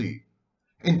legitimacy,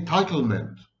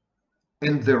 entitlement,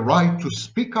 and the right to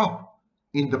speak up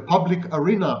in the public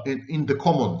arena and in the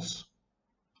commons.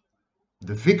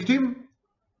 The victim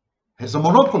has a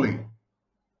monopoly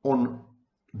on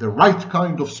the right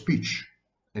kind of speech,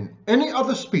 and any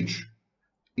other speech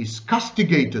is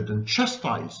castigated and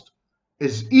chastised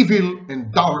as evil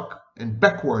and dark and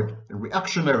backward and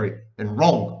reactionary and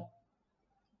wrong.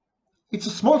 It's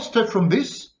a small step from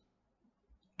this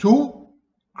to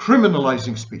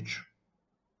criminalizing speech.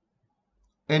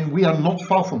 And we are not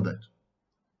far from that.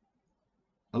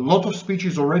 A lot of speech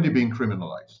is already being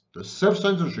criminalized. There's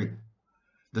self-censorship,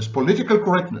 there's political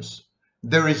correctness,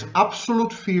 there is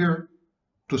absolute fear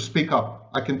to speak up.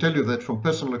 I can tell you that from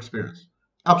personal experience.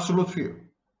 Absolute fear.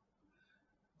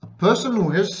 A person who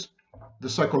has the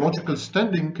psychological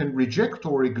standing can reject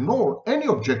or ignore any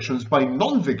objections by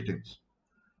non-victims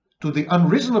to the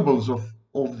unreasonables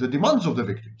of the demands of the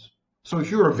victims. So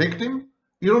if you're a victim,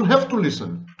 you don't have to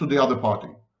listen to the other party,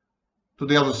 to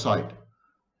the other side.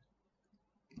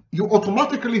 You're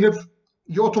automatically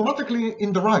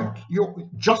in the right. Your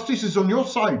justice is on your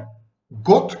side.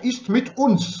 Gott ist mit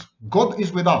uns. God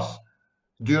is with us.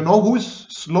 Do you know whose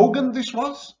slogan this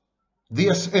was? The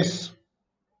SS.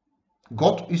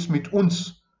 Gott ist mit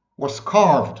uns was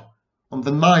carved on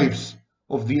the knives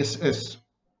of the SS.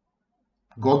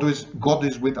 God is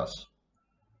with us.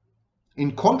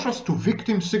 In contrast to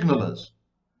victim signalers,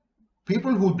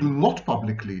 people who do not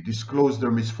publicly disclose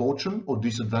their misfortune or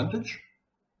disadvantage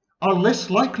are less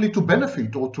likely to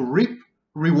benefit or to reap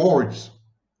rewards.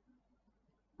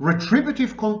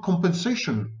 Retributive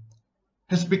compensation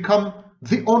has become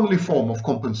the only form of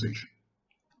compensation.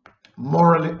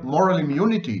 Moral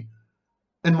immunity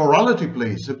and morality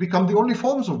plays have become the only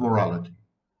forms of morality.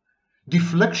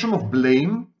 Deflection of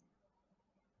blame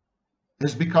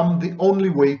has become the only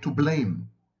way to blame.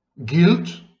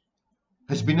 Guilt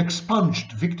has been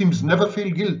expunged. Victims never feel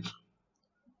guilt.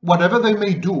 Whatever they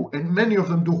may do, and many of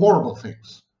them do horrible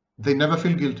things, they never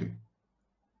feel guilty.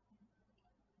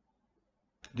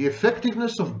 The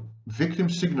effectiveness of victim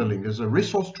signaling as a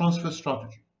resource transfer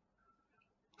strategy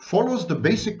follows the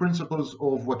basic principles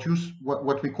of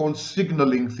what we call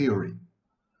signaling theory.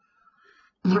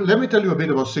 Let me tell you a bit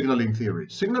about signaling theory.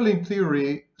 Signaling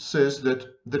theory says that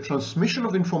the transmission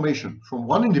of information from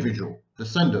one individual, the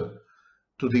sender,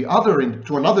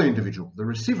 to another individual, the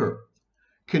receiver,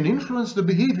 can influence the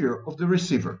behavior of the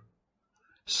receiver.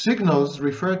 Signals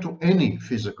refer to any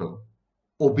physical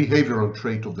or behavioral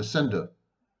trait of the sender.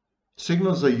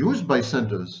 Signals are used by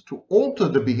senders to alter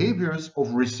the behaviors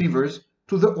of receivers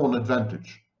to their own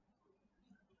advantage.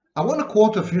 I want to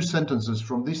quote a few sentences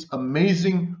from this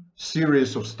amazing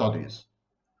series of studies.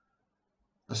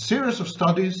 A series of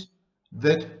studies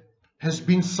that has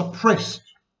been suppressed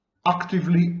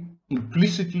actively,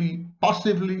 implicitly,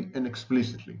 passively, and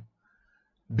explicitly,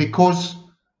 because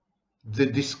the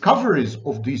discoveries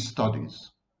of these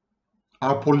studies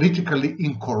are politically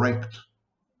incorrect.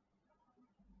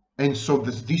 And so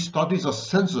these studies are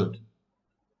censored.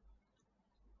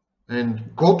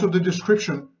 And go to the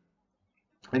description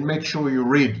and make sure you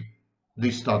read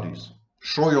these studies.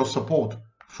 Show your support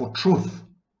for truth.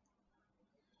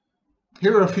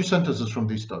 Here are a few sentences from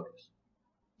these studies.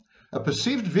 A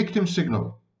perceived victim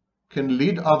signal can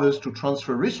lead others to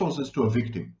transfer resources to a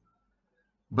victim,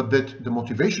 but that the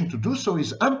motivation to do so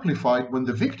is amplified when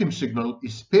the victim signal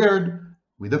is paired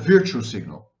with a virtue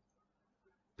signal.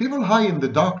 People high in the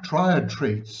dark triad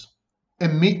traits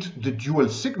emit the dual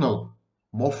signal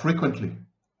more frequently.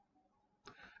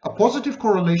 A positive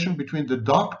correlation between the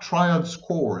dark triad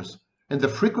scores and the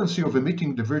frequency of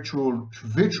emitting the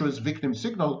virtuous victim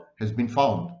signal has been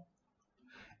found.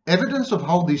 Evidence of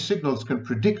how these signals can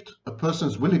predict a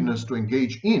person's willingness to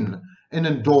engage in and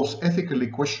endorse ethically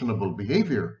questionable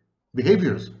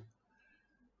behaviors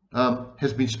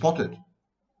has been spotted.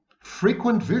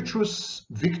 Frequent virtuous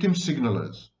victim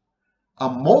signalers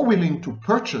are more willing to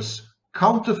purchase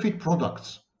counterfeit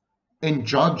products and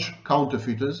judge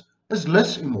counterfeiters as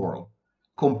less immoral,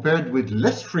 compared with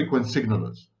less frequent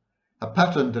signalers, a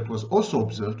pattern that was also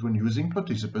observed when using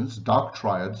participants' dark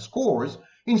triad scores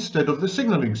instead of the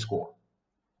signaling score.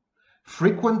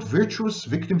 Frequent virtuous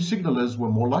victim signalers were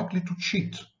more likely to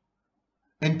cheat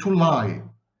and to lie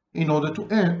in order to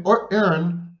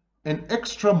earn an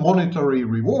extra monetary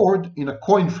reward in a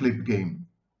coin flip game.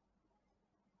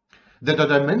 That a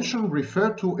dimension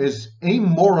referred to as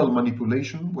amoral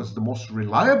manipulation was the most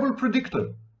reliable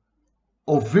predictor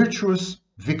of virtuous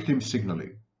victim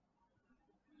signaling.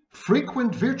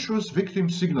 Frequent virtuous victim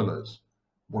signalers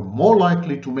were more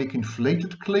likely to make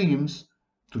inflated claims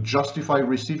to justify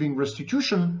receiving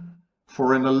restitution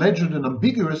for an alleged and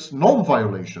ambiguous norm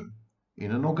violation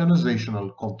in an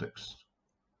organizational context.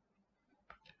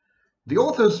 The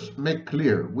authors make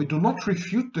clear we do not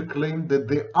refute the claim that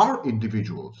there are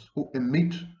individuals who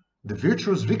emit the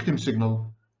virtuous victim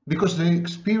signal because they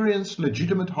experience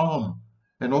legitimate harm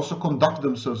and also conduct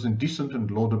themselves in decent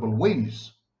and laudable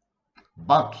ways.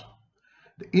 But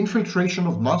the infiltration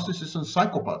of narcissists and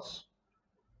psychopaths,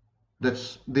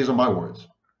 these are my words,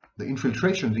 the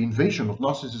invasion of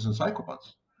narcissists and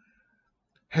psychopaths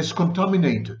has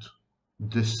contaminated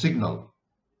the signal.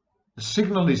 The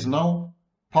signal is now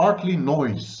partly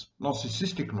noise,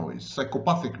 narcissistic noise,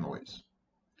 psychopathic noise.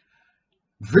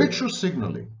 Virtue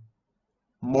signaling,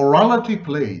 morality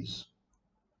plays,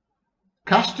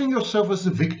 casting yourself as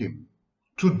a victim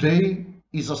today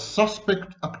is a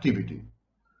suspect activity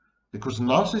because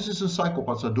narcissists and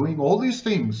psychopaths are doing all these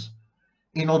things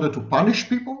in order to punish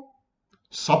people,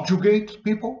 subjugate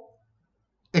people,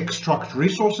 extract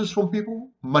resources from people,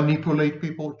 manipulate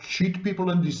people, cheat people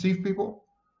and deceive people,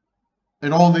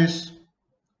 and all this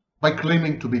by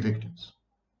claiming to be victims.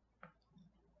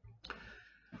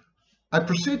 I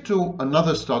proceed to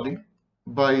another study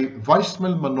by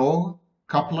Weissmel, Manor,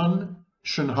 Kaplan,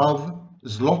 Shenhav,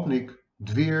 Zlotnik,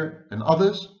 Dvir, and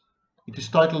others. It is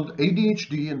titled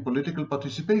ADHD and Political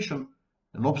Participation,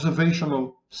 an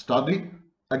Observational Study.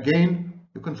 Again,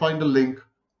 you can find the link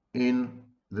in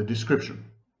the description.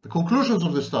 The conclusions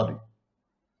of the study.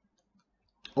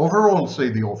 Overall, say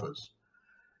the authors,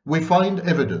 we find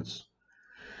evidence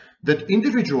that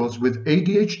individuals with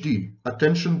ADHD,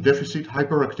 attention deficit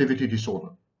hyperactivity disorder,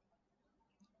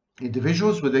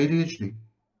 individuals with ADHD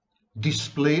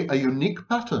display a unique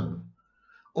pattern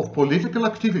of political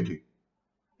activity,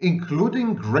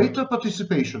 including greater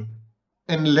participation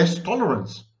and less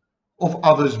tolerance of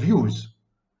others' views,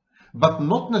 but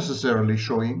not necessarily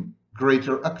showing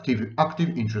greater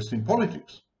active interest in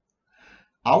politics.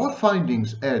 Our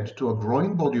findings add to a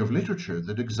growing body of literature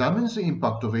that examines the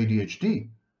impact of ADHD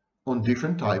on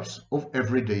different types of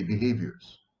everyday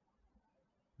behaviors.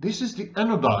 This is the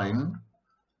anodyne,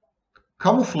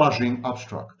 camouflaging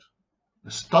abstract.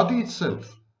 The study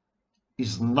itself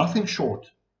is nothing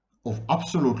short of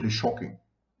absolutely shocking.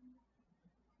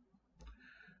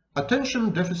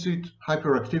 Attention deficit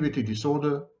hyperactivity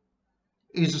disorder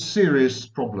is a serious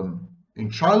problem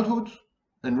in childhood,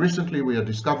 and recently we are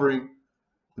discovering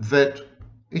that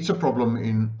it's a problem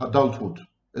in adulthood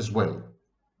as well.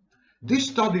 This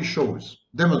study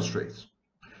demonstrates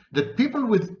that people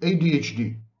with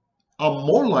ADHD are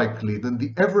more likely than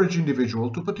the average individual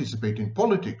to participate in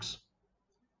politics,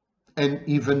 and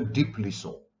even deeply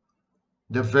so.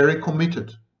 They're very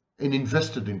committed and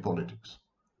invested in politics.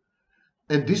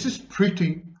 And this is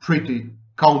pretty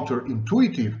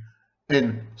counterintuitive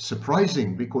and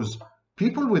surprising, because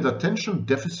people with attention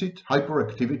deficit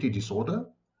hyperactivity disorder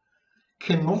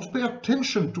cannot pay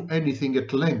attention to anything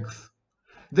at length.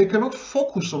 They cannot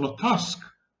focus on a task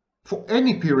for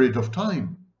any period of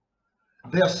time.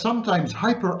 They are sometimes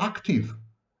hyperactive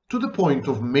to the point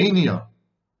of mania.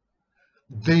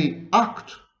 They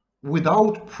act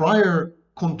without prior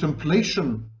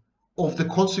contemplation of the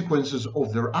consequences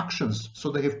of their actions, so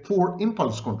they have poor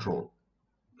impulse control.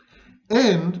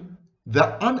 And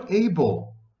they're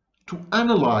unable to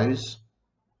analyze,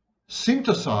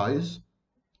 synthesize,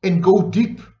 and go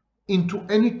deep into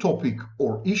any topic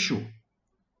or issue.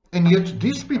 And yet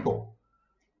these people,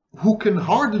 who can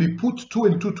hardly put two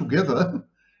and two together,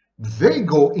 they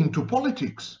go into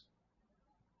politics.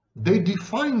 They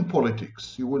define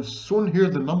politics. You will soon hear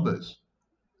the numbers.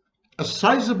 A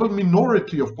sizable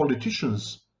minority of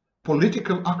politicians,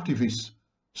 political activists,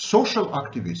 social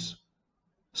activists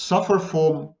suffer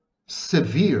from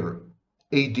severe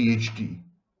ADHD.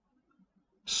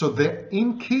 So they're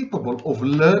incapable of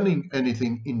learning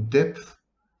anything in depth,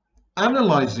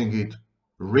 analyzing it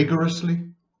rigorously,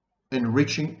 and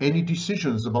reaching any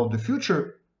decisions about the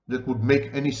future that would make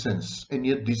any sense. And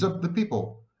yet these are the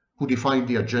people who define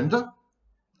the agenda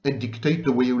and dictate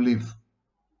the way you live.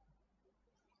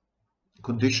 The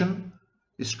condition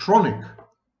is chronic.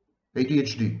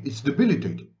 ADHD, it's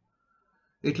debilitating.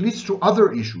 It leads to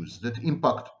other issues that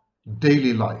impact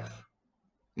daily life,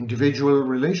 individual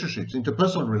relationships,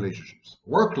 interpersonal relationships,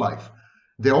 work life.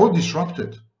 They're all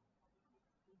disrupted.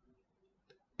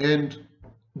 And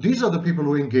these are the people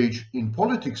who engage in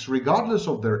politics regardless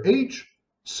of their age,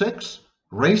 sex,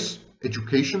 race,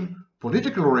 education,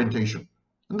 political orientation,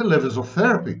 and the levels of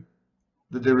therapy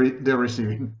that they're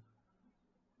receiving,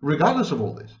 regardless of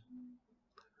all this.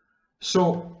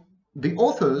 So the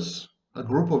authors, a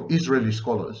group of Israeli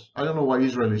scholars, I don't know why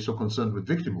Israel is so concerned with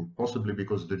victimhood, possibly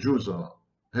because the Jews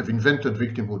have invented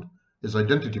victimhood as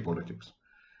identity politics.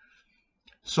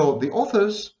 So the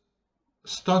authors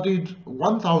studied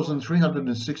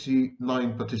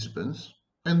 1,369 participants,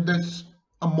 and that's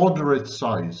a moderate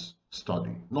size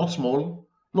study, not small,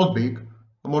 not big,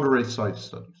 a moderate size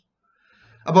study.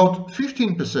 About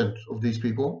 15% of these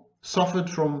people suffered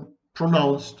from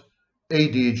pronounced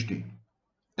ADHD.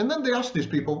 And then they asked these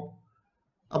people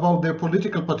about their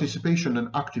political participation and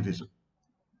activism.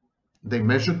 They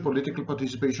measured political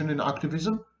participation and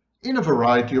activism in a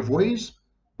variety of ways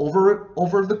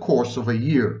over the course of a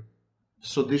year.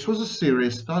 So this was a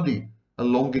serious study, a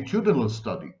longitudinal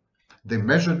study. They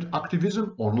measured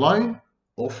activism online,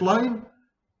 offline,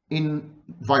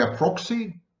 by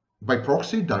proxy,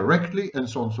 directly, and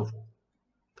so on and so forth.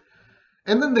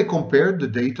 And then they compared the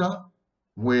data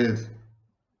with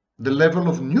the level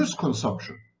of news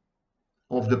consumption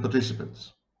of the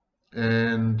participants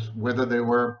and whether they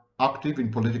were active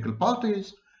in political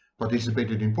parties,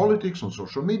 participated in politics on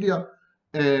social media,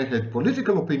 had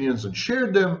political opinions and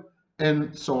shared them,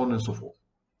 and so on and so forth.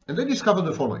 And they discovered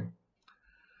the following.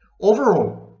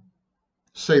 Overall,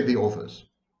 say the authors,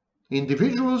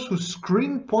 individuals who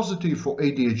screened positive for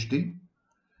ADHD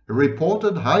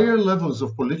reported higher levels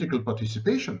of political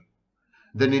participation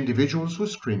than individuals who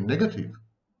screened negative,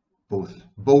 both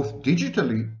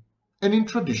digitally and in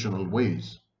traditional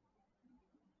ways.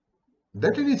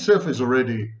 That in itself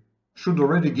should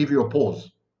already give you a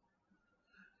pause.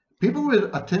 People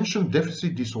with attention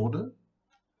deficit disorder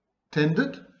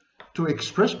tended to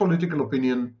express political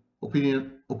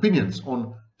opinions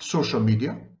on social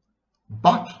media,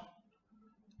 but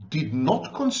did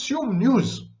not consume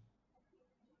news.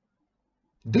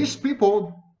 These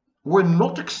people were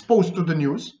not exposed to the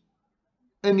news,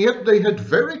 and yet they had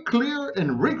very clear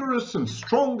and rigorous and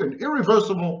strong and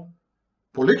irreversible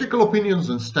political opinions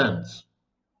and stands.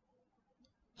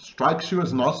 Strikes you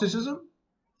as narcissism?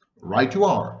 Right you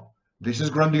are. This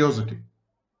is grandiosity.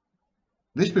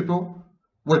 These people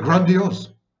were grandiose.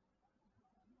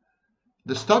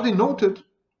 The study noted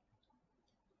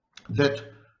that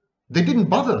they didn't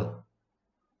bother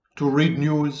to read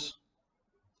news,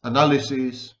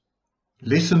 analysis,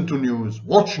 listen to news,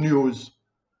 watch news,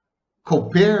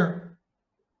 compare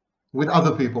with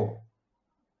other people.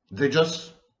 They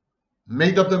just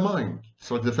made up their mind.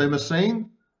 So the famous saying,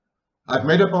 I've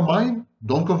made up my mind,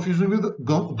 don't confuse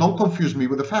me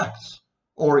with the facts.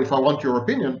 Or if I want your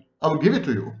opinion, I will give it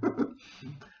to you.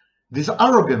 These are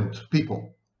arrogant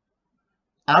people.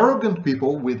 Arrogant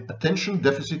people with attention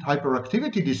deficit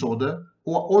hyperactivity disorder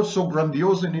who are also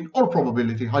grandiose and in all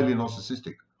probability highly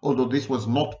narcissistic, although this was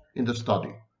not in the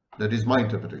study. That is my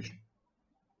interpretation.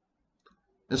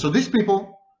 And so these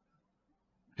people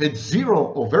had zero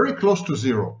or very close to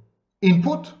zero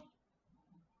input,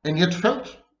 and yet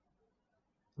felt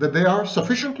that they are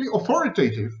sufficiently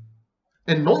authoritative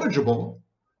and knowledgeable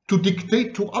to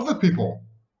dictate to other people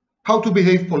how to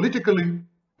behave politically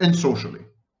and socially.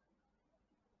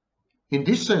 In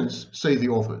this sense, say the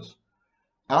authors,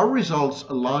 our results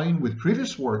align with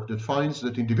previous work that finds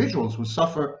that individuals who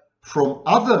suffer from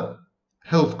other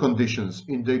health conditions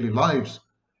in daily lives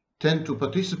tend to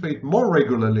participate more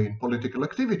regularly in political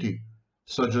activity,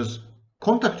 such as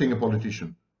contacting a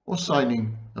politician or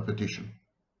signing a petition.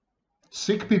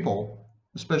 Sick people,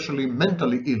 especially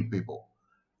mentally ill people,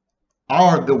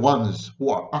 are the ones who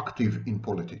are active in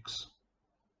politics.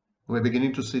 We're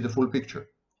beginning to see the full picture.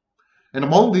 And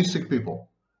among these sick people,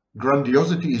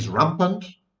 grandiosity is rampant,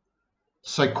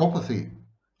 psychopathy,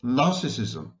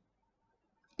 narcissism,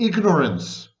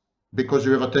 ignorance, because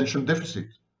you have attention deficit.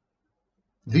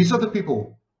 These are the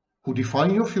people who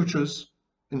define your futures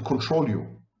and control you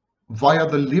via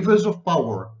the levers of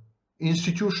power,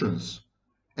 institutions,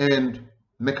 and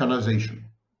mechanization.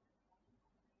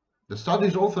 The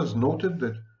study's authors noted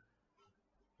that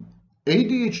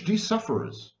ADHD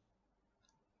sufferers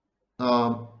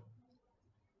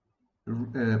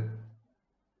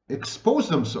expose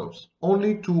themselves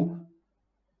only to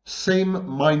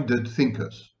same-minded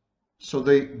thinkers. So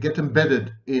they get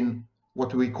embedded in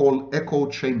what we call echo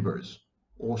chambers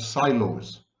or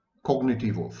silos,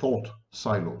 cognitive or thought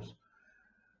silos.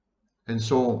 And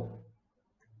so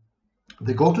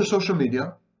they go to social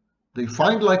media, they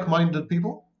find like-minded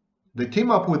people, they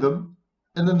team up with them,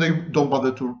 and then they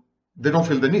don't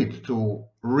feel the need to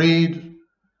read,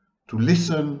 to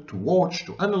listen, to watch,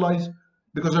 to analyze,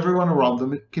 because everyone around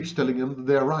them keeps telling them that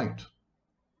they're right.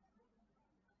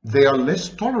 They are less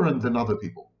tolerant than other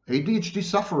people. ADHD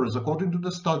sufferers, according to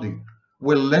the study,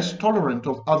 were less tolerant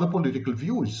of other political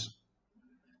views.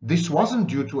 This wasn't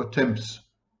due to attempts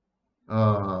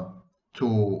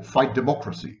to fight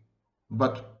democracy,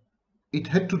 but it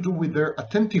had to do with their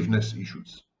attentiveness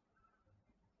issues.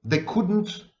 They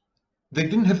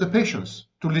didn't have the patience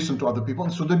to listen to other people,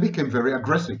 and so they became very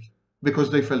aggressive because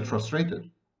they felt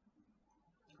frustrated.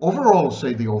 Overall,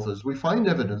 say the authors, we find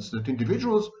evidence that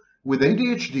individuals with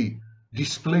ADHD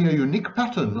display a unique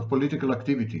pattern of political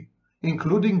activity,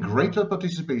 including greater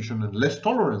participation and less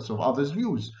tolerance of others'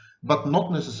 views, but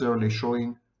not necessarily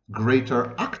showing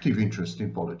greater active interest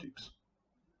in politics.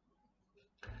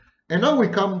 And now we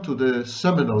come to the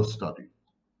seminal study,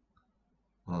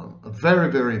 a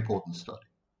very, very important study,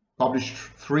 published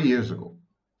 3 years ago.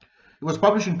 It was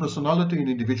published in Personality and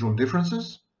Individual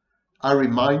Differences. I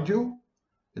remind you,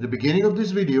 at the beginning of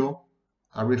this video,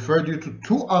 I referred you to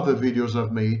 2 other videos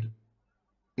I've made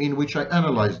in which I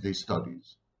analyzed these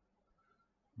studies.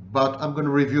 But I'm going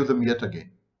to review them yet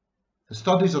again. The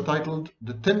studies are titled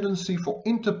The Tendency for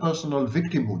Interpersonal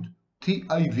Victimhood,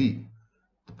 TIV,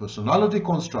 the Personality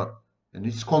Construct and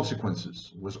Its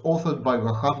Consequences. It was authored by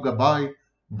Rahav, Gabay,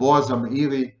 Boaz,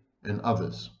 Hameiri, and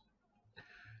others.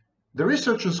 The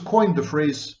researchers coined the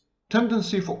phrase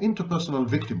tendency for interpersonal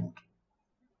victimhood.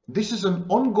 This is an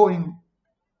ongoing,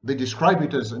 they describe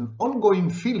it as an ongoing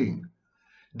feeling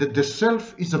that the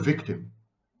self is a victim,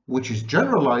 which is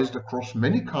generalized across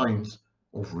many kinds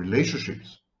of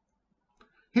relationships.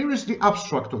 Here is the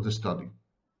abstract of the study.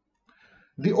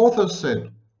 The authors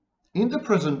said, in the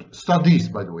present studies,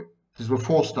 by the way, these were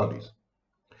 4 studies.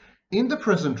 In the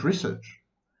present research,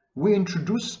 we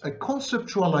introduce a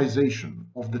conceptualization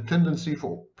of the tendency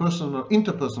for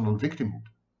interpersonal victimhood,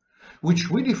 which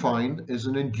we define as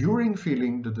an enduring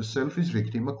feeling that the self is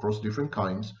victim across different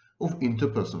kinds of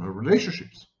interpersonal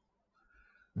relationships.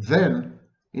 Then,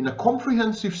 in a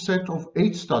comprehensive set of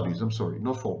 8 studies, I'm sorry,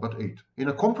 not 4, but 8, in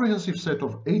a comprehensive set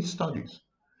of 8 studies,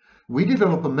 we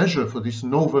develop a measure for this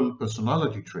novel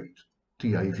personality trait,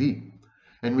 TIV,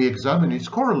 and we examine its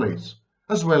correlates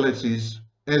as well as its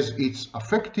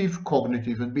affective,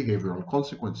 cognitive, and behavioral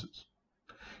consequences.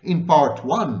 In part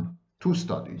 1, 2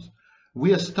 studies,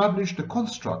 we established the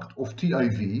construct of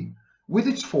TIV with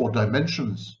its 4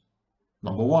 dimensions.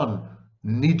 Number 1,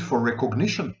 need for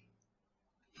recognition,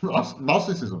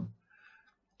 narcissism,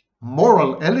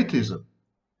 moral elitism,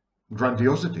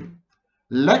 grandiosity,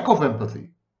 lack of empathy,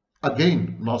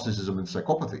 again, narcissism and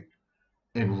psychopathy,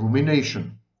 and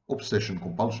rumination, obsession,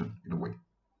 compulsion, in a way.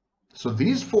 So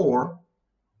these 4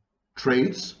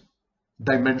 traits,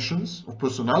 dimensions of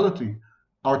personality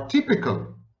are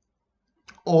typical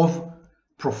of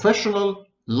professional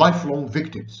lifelong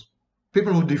victims,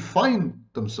 people who define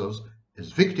themselves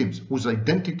as victims, whose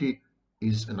identity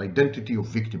is an identity of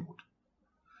victimhood.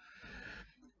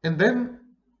 And then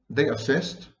they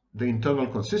assessed the internal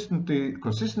consistency,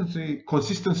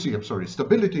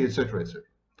 stability, etc., etc.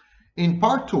 In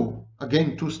part 2,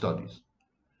 again 2 studies,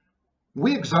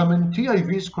 we examined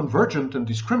TIV's convergent and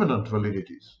discriminant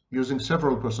validities using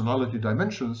several personality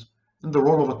dimensions and the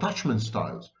role of attachment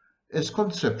styles as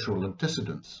conceptual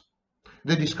antecedents.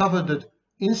 They discovered that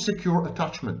insecure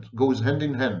attachment goes hand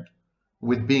in hand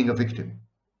with being a victim.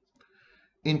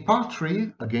 In part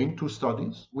 3, again 2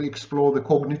 studies, we explore the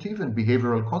cognitive and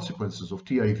behavioral consequences of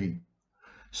TIV.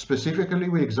 Specifically,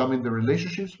 we examine the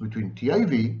relationships between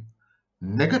TIV,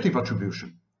 negative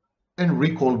attribution, and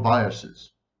recall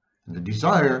biases, and the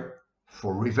desire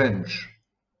for revenge.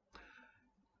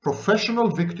 Professional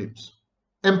victims,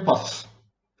 empaths,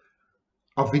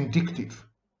 are vindictive,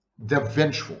 they're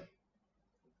vengeful.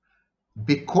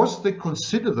 Because they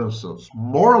consider themselves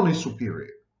morally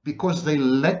superior, because they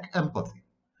lack empathy,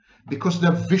 because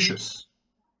they're vicious,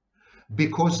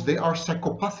 because they are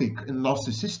psychopathic and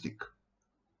narcissistic,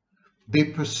 they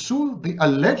pursue the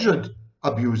alleged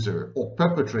abuser or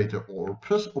perpetrator or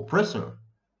oppressor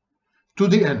to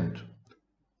the end,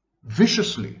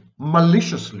 viciously,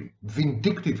 maliciously,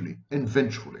 vindictively, and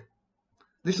vengefully.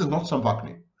 This is not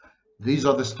Samvakni. These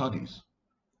are the studies.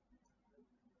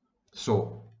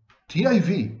 So,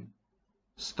 TIV,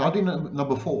 study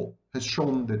number 4, has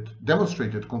shown that,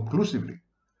 demonstrated conclusively,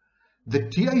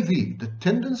 that TIV, the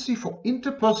tendency for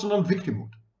interpersonal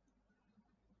victimhood,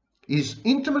 is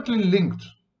intimately linked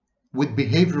with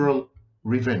behavioral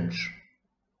revenge.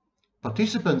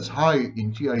 Participants high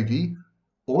in TIV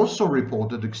also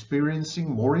reported experiencing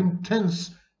more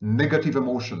intense negative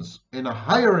emotions and a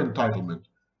higher entitlement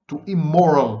to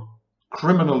immoral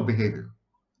criminal behavior.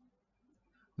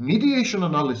 Mediation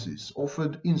analysis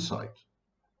offered insight.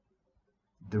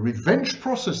 The revenge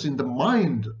process in the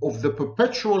mind of the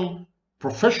perpetual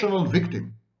professional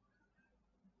victim,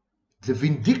 the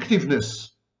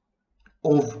vindictiveness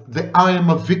of the I am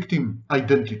a victim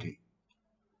identity,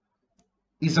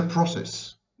 is a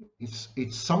process.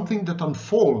 It's something that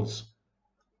unfolds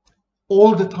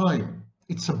all the time.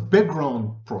 It's a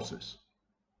background process.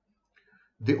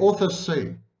 The authors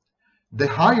say the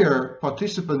higher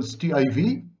participants'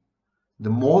 TIV, the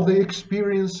more they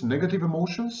experience negative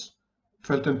emotions,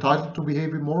 felt entitled to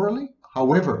behave immorally.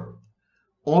 However,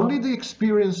 only the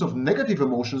experience of negative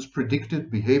emotions predicted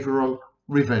behavioral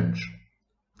revenge.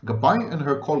 Gabay and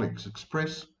her colleagues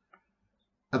express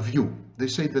a view. They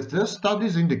say that their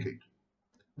studies indicate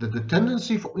that the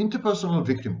tendency for interpersonal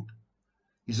victimhood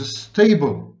is a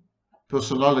stable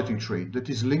personality trait that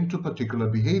is linked to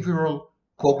particular behavioral,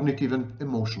 cognitive, and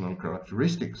emotional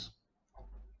characteristics.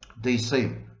 They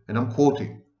say, and I'm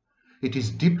quoting, it is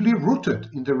deeply rooted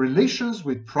in the relations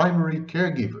with primary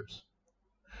caregivers,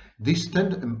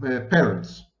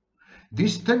 parents.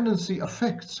 This tendency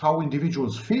affects how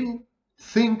individuals feel,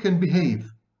 think, and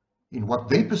behave in what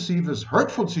they perceive as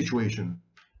hurtful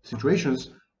situations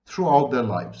throughout their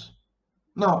lives.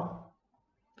 Now,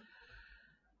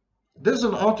 there's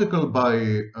an article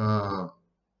by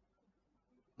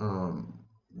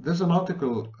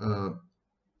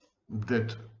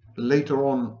that later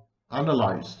on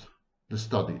analyzed the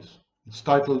studies. It's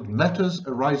titled Matters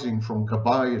Arising from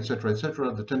Gabay, etc.,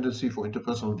 etc., the Tendency for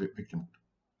Interpersonal Victimhood.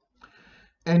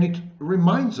 And it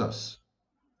reminds us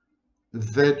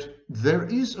that there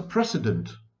is a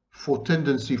precedent for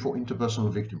tendency for interpersonal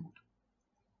victimhood.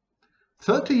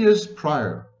 30 years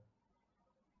prior,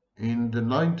 in the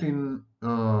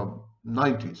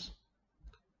 1990s,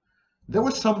 there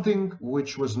was something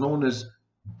which was known as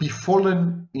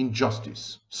befallen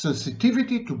injustice,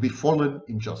 sensitivity to befallen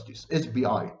injustice,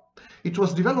 SBI. It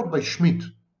was developed by Schmidt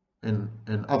and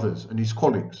others and his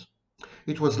colleagues.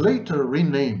 It was later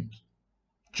renamed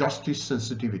justice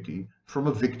sensitivity from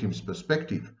a victim's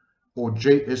perspective, or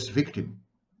JS victim.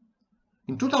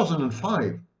 In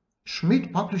 2005,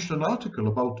 Schmidt published an article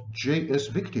about JS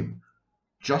victim,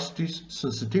 justice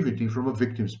sensitivity from a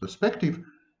victim's perspective,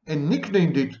 and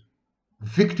nicknamed it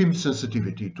victim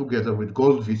sensitivity together with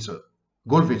Gollwitzer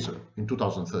in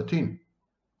 2013.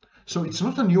 So it's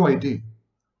not a new idea.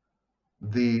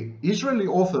 The Israeli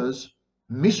authors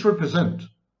misrepresent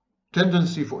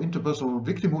tendency for interpersonal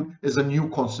victimhood as a new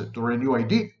concept or a new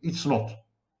idea. It's not.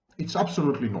 It's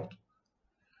absolutely not.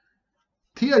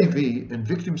 TIV and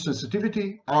victim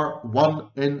sensitivity are one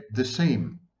and the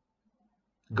same.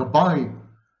 Gabay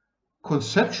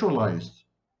conceptualized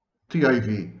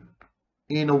TIV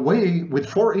in a way with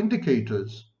four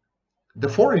indicators, the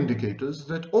four indicators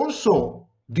that also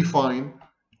define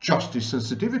justice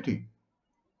sensitivity: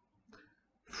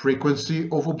 frequency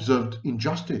of observed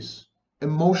injustice,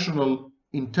 emotional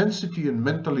intensity and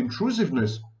mental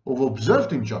intrusiveness of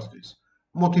observed injustice,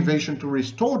 motivation to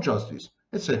restore justice,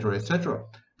 etc., etc.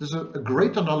 There's a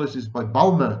great analysis by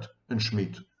Baumert and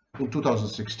Schmidt in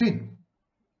 2016.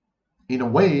 In a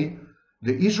way,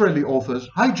 the Israeli authors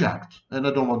hijacked, and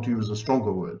I don't want to use a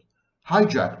stronger word,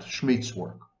 hijacked Schmidt's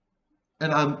work.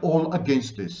 And I'm all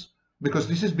against this, because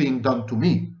this is being done to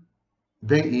me,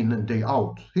 day in and day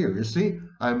out. Here, you see,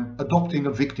 I'm adopting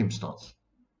a victim stance.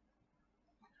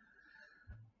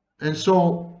 And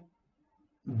so,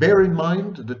 bear in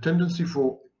mind, the tendency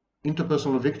for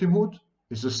interpersonal victimhood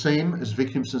is the same as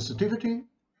victim sensitivity.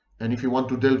 And if you want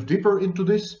to delve deeper into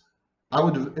this, I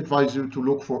would advise you to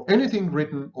look for anything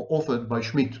written or authored by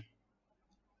Schmidt.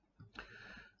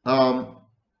 And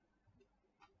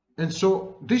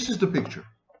so this is the picture.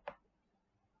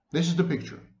 This is the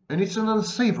picture. And it's an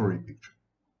unsavory picture.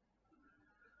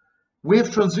 We have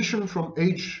transitioned from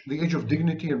the age of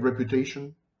dignity and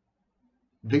reputation,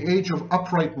 the age of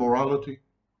upright morality,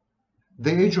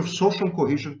 the age of social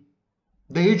cohesion,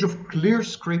 the age of clear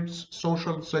scripts,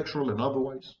 social, sexual, and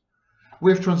otherwise.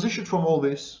 We have transitioned from all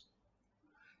this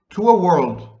to a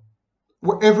world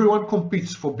where everyone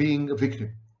competes for being a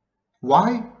victim.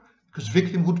 Why? Because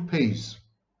victimhood pays.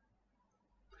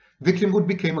 Victimhood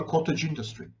became a cottage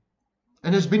industry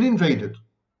and has been invaded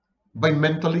by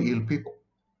mentally ill people,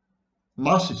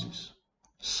 narcissists,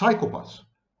 psychopaths,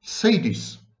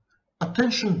 sadists,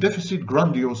 attention deficit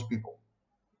grandiose people.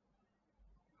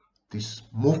 These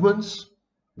movements,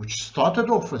 which started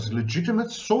off as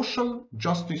legitimate social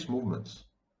justice movements,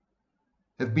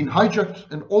 have been hijacked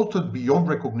and altered beyond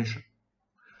recognition.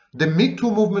 The Me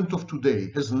Too movement of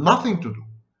today has nothing to do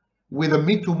with the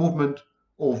Me Too movement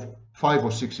of 5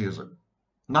 or 6 years ago.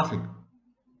 Nothing.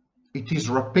 It is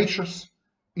rapacious,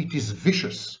 it is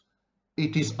vicious,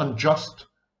 it is unjust,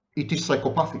 it is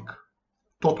psychopathic,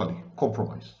 totally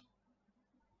compromised.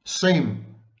 Same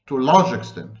to a large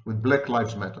extent with Black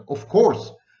Lives Matter. Of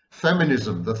course,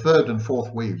 feminism, the third and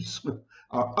fourth waves,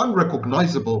 are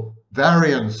unrecognizable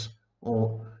variants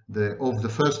of the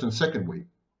first and second wave.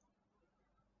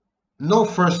 No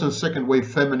first and second wave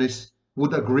feminist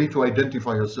would agree to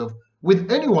identify herself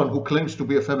with anyone who claims to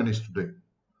be a feminist today.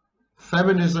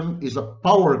 Feminism is a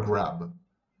power grab,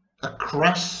 a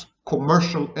crass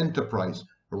commercial enterprise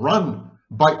run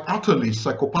by utterly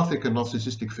psychopathic and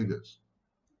narcissistic figures.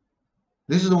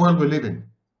 This is the world we live in.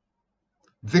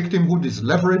 Victimhood is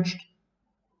leveraged,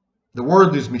 the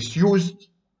word is misused,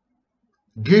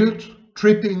 guilt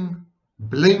tripping,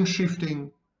 blame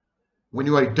shifting. When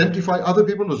you identify other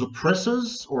people as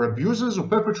oppressors or abusers or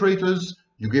perpetrators,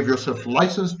 you give yourself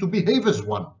license to behave as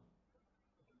one.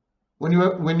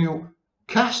 When you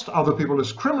cast other people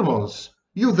as criminals,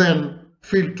 you then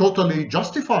feel totally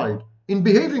justified in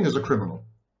behaving as a criminal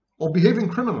or behaving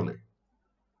criminally.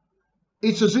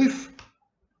 It's as if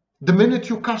the minute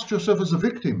you cast yourself as a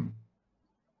victim,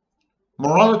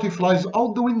 morality flies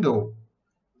out the window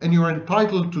and you're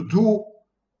entitled to do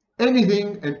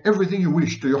anything and everything you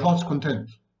wish to your heart's content.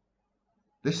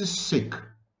 This is sick.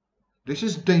 This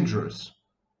is dangerous.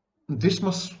 This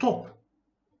must stop.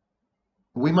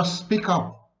 We must speak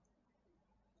up.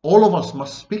 All of us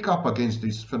must speak up against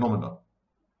this phenomena.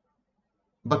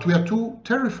 But we are too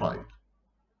terrified.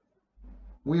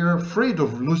 We are afraid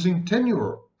of losing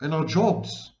tenure and our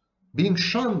jobs, being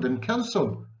shunned and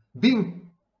cancelled, being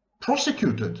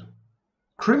prosecuted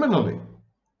criminally.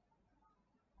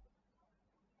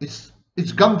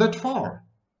 It's gone that far.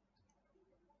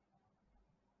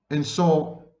 And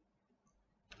so,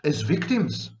 as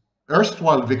victims,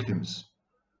 erstwhile victims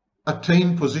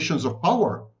attain positions of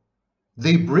power,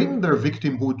 they bring their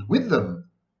victimhood with them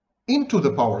into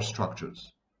the power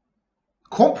structures,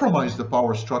 compromise the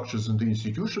power structures and the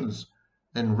institutions,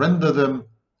 and render them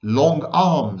long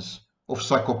arms of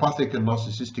psychopathic and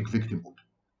narcissistic victimhood.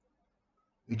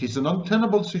 It is an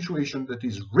untenable situation that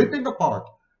is ripping apart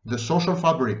the social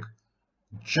fabric,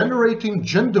 generating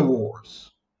gender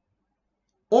wars,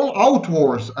 all-out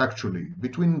wars actually,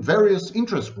 between various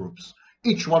interest groups,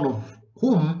 each one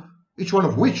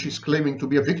of which is claiming to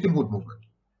be a victimhood movement.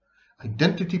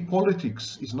 Identity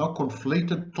politics is now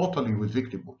conflated totally with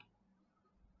victimhood.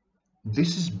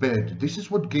 This is bad. This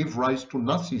is what gave rise to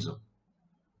Nazism.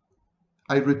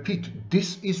 I repeat,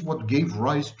 this is what gave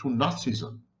rise to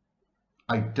Nazism.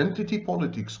 Identity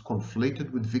politics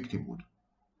conflated with victimhood.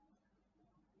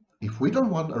 If we don't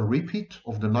want a repeat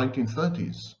of the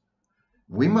 1930s,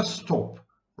 we must stop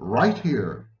right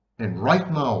here and right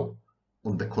now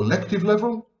on the collective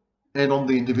level and on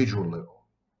the individual level.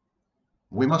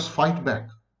 We must fight back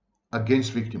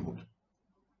against victimhood.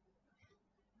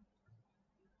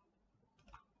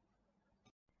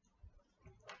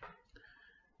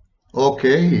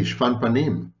 Okay, Shvan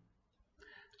Panim.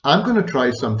 I'm going to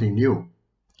try something new.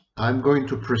 I'm going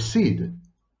to precede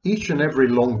each and every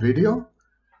long video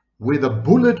with a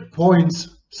bullet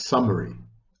points summary.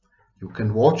 You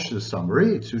can watch the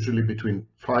summary, it's usually between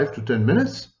 5 to 10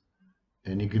 minutes,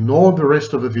 and ignore the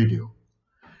rest of the video.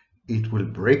 It will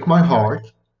break my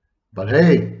heart, but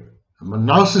hey, I'm a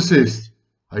narcissist.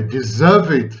 I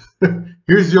deserve it.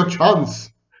 Here's your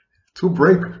chance to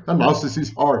break a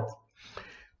narcissist's heart.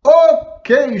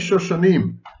 Okay,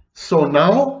 Shoshanim. So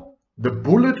now the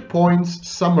bullet points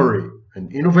summary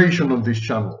and innovation on this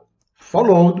channel,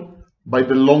 followed by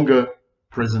the longer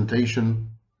presentation,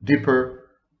 deeper,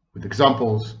 with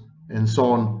examples, and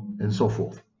so on and so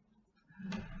forth.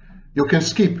 You can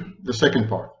skip the second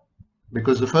part,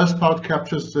 because the first part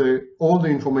captures all the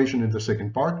information in the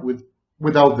second part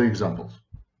without the examples.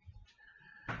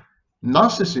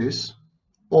 Narcissists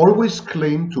always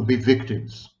claim to be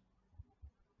victims,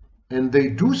 and they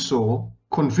do so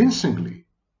convincingly,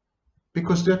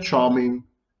 because they're charming,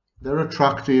 they're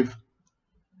attractive,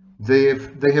 they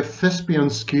have thespian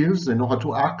skills, they know how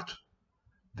to act,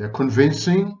 they're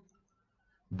convincing,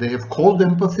 they have cold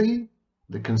empathy,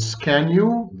 they can scan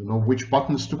you, they know which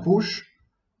buttons to push,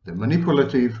 they're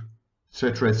manipulative,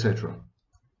 etc., etc.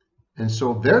 And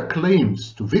so their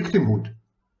claims to victimhood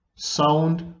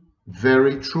sound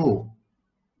very true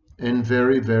and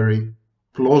very, very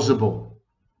plausible.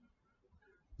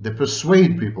 They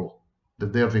persuade people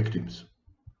that they are victims.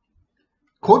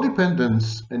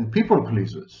 Codependents and people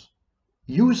pleasers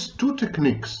use two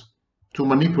techniques to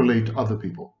manipulate other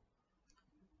people.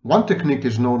 One technique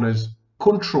is known as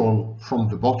control from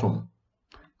the bottom.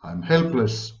 I'm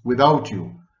helpless without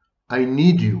you. I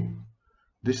need you.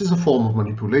 This is a form of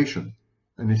manipulation,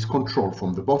 and it's control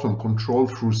from the bottom, control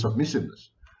through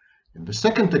submissiveness. And the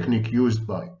second technique used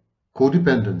by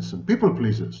codependents and people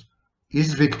pleasers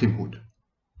is victimhood.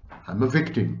 I'm a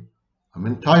victim. I'm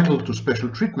entitled to special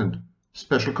treatment,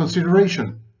 special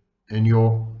consideration, and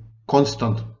your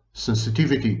constant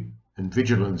sensitivity and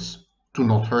vigilance to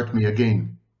not hurt me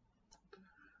again.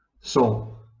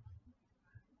 So,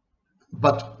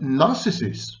 but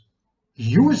narcissists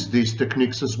use these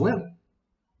techniques as well.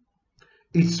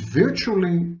 It's very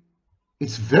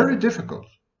difficult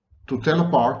to tell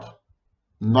apart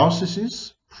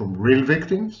narcissists from real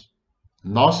victims,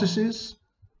 narcissists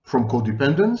from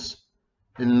codependents,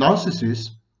 and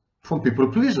narcissists from people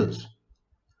pleasers.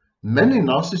 Many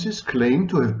narcissists claim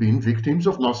to have been victims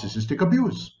of narcissistic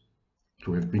abuse,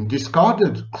 to have been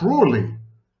discarded cruelly,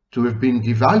 to have been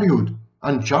devalued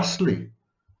unjustly.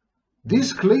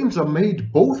 These claims are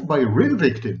made both by real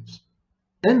victims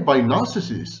and by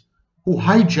narcissists who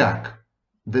hijack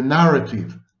the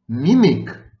narrative, mimic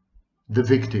the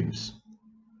victims,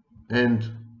 and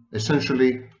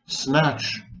essentially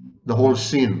snatch the whole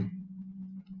scene.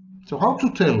 So how to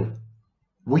tell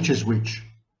which is which?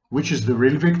 Which is the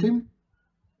real victim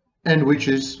and which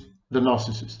is the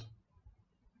narcissist?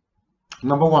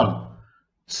 Number one,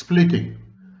 splitting.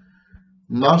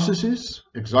 Narcissists,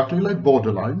 exactly like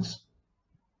borderlines,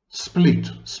 split.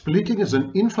 Splitting is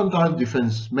an infantile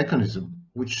defense mechanism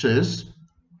which says,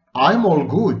 I'm all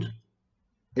good,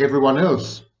 everyone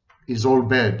else is all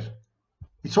bad.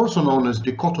 It's also known as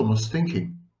dichotomous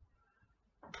thinking.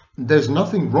 There's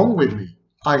nothing wrong with me.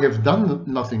 I have done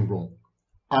nothing wrong.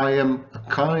 I am a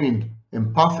kind,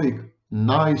 empathic,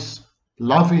 nice,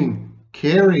 loving,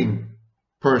 caring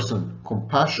person,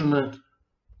 compassionate,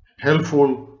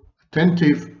 helpful,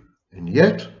 attentive, and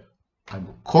yet I'm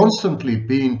constantly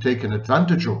being taken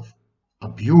advantage of,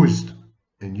 abused,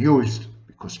 and used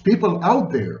because people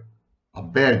out there are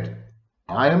bad.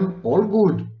 I am all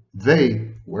good.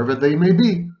 They, whoever they may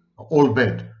be, are all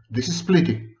bad. This is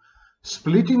splitting.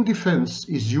 Splitting defense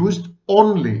is used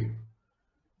only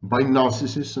by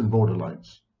narcissists and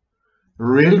borderlines.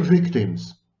 Real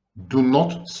victims do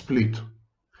not split.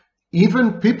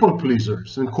 Even people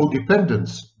pleasers and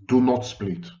codependents do not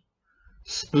split.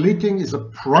 Splitting is a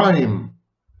prime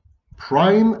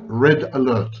red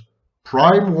alert,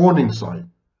 prime warning sign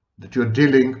that you're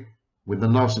dealing with the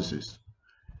narcissist.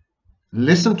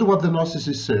 Listen to what the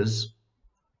narcissist says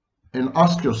and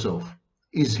ask yourself,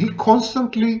 is he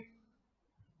constantly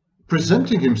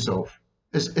presenting himself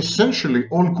as essentially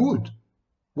all good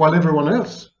while everyone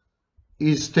else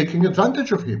is taking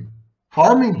advantage of him,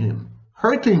 harming him,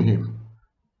 hurting him,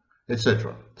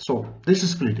 etc.? So this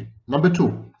is splitting. Number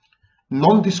 2,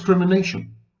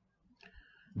 non-discrimination.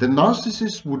 The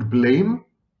narcissist would blame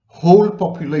whole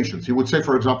populations. He would say,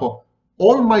 for example,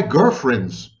 all my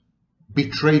girlfriends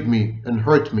betrayed me and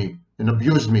hurt me and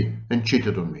abused me and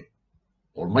cheated on me.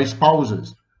 All my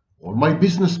spouses, all my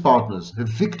business partners have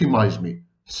victimized me,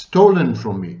 stolen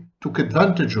from me, took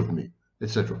advantage of me,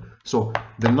 etc. So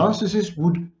the narcissist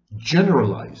would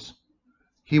generalize.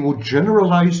 He would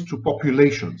generalize to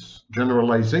populations.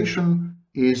 Generalization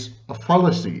is a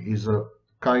fallacy, is a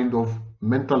kind of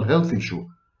mental health issue,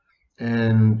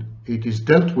 and it is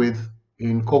dealt with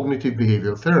in cognitive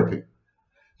behavioral therapy.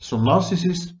 So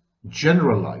narcissists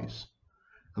generalize.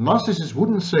 A narcissist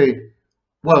wouldn't say,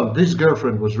 well, this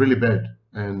girlfriend was really bad,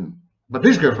 but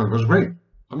this girlfriend was great.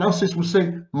 A narcissist would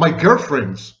say, my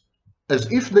girlfriends,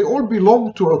 as if they all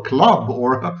belong to a club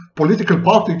or a political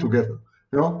party together.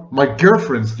 You know, my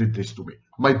girlfriends did this to me.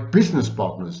 My business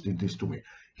partners did this to me.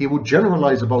 He would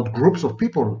generalize about groups of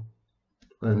people,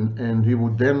 and he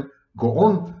would then go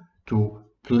on to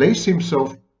place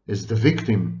himself as the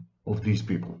victim of these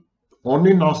people.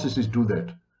 Only narcissists do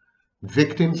that.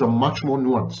 Victims are much more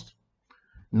nuanced.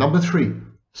 Number 3,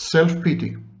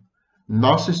 self-pity.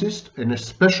 Narcissists, and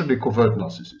especially covert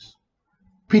narcissists,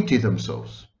 pity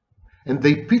themselves. And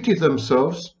they pity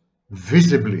themselves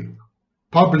visibly,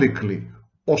 publicly,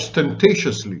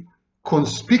 ostentatiously,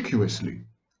 conspicuously.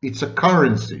 It's a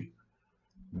currency.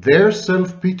 Their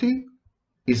self-pity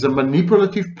is a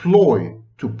manipulative ploy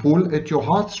to pull at your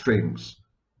heartstrings.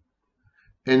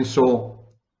 And so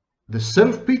the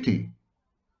self-pity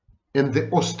and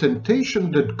the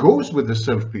ostentation that goes with the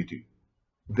self-pity,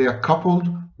 they are coupled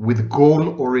with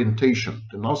goal orientation.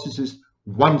 The narcissist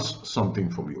wants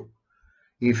something from you.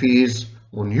 If he is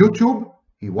on YouTube,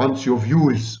 he wants your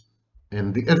views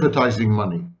and the advertising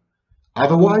money.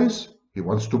 Otherwise, he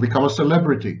wants to become a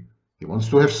celebrity. He wants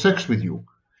to have sex with you.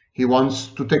 He wants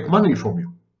to take money from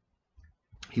you.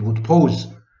 He would pose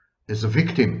as a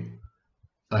victim,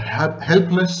 a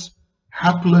helpless,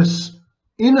 hapless,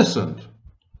 innocent,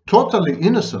 totally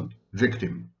innocent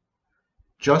victim,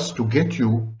 just to get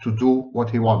you to do what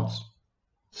he wants.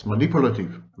 It's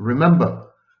manipulative. Remember,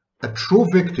 a true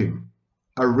victim,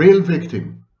 a real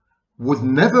victim, would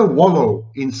never wallow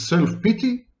in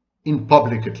self-pity, in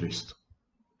public at least.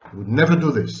 He would never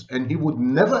do this, and he would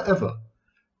never ever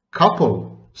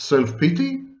couple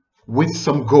self-pity with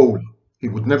some goal. He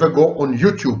would never go on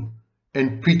YouTube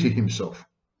and pity himself.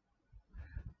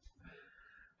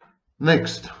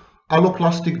 Next,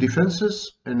 alloplastic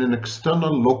defenses and an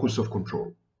external locus of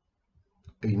control.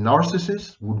 A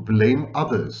narcissist would blame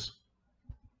others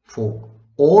for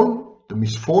all the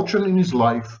misfortune in his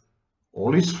life,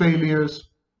 all his failures,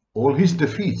 all his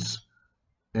defeats,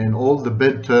 and all the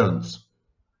bad turns.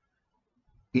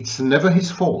 It's never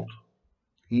his fault.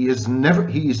 He is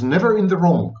never in the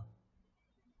wrong.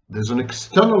 There's an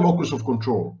external locus of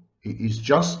control. He is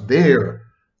just there,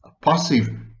 a passive,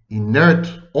 inert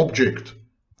object,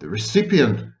 the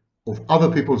recipient of other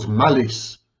people's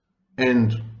malice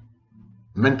and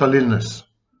mental illness.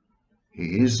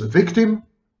 He is a victim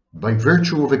by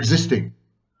virtue of existing.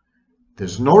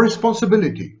 There's no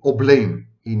responsibility or blame.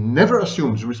 He never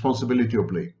assumes responsibility or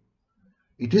blame.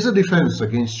 It is a defense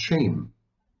against shame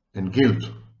and guilt,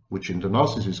 which in the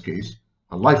narcissist case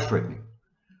are life-threatening.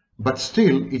 But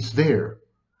still, it's there.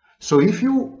 So if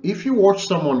you watch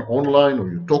someone online or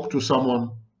you talk to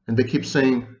someone and they keep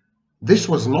saying, this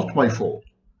was not my fault,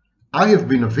 I have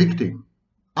been a victim,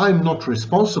 I'm not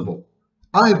responsible,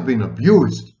 I have been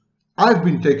abused, I've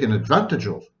been taken advantage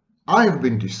of, I have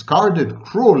been discarded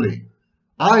cruelly,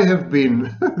 I have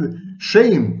been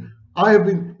shamed, I have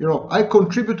been, I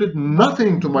contributed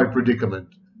nothing to my predicament,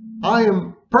 I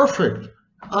am perfect,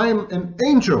 I am an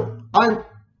angel,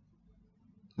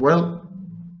 well,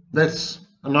 that's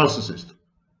a narcissist.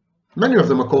 Many of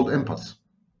them are called empaths.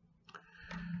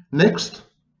 Next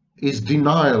is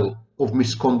denial of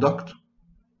misconduct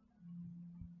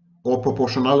or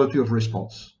proportionality of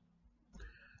response.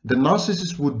 The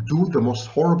narcissist would do the most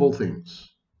horrible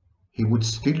things. He would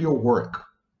steal your work.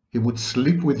 He would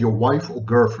sleep with your wife or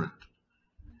girlfriend.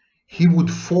 He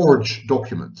would forge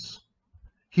documents.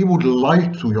 He would lie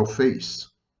to your face.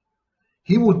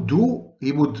 He would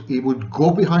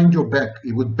go behind your back.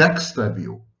 He would backstab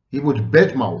you. He would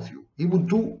badmouth you. He would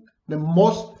do the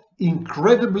most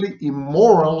incredibly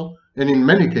immoral and in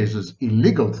many cases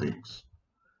illegal things.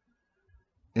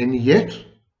 And yet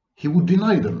he would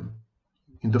deny them.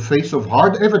 In the face of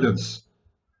hard evidence,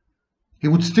 he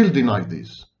would still deny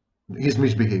his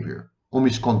misbehavior or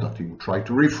misconduct. He would try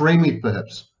to reframe it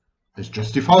perhaps as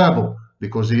justifiable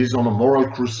because he is on a moral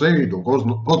crusade or God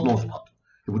knows what.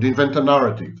 He would invent a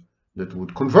narrative that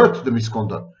would convert the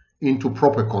misconduct into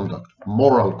proper conduct,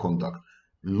 moral conduct,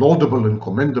 laudable and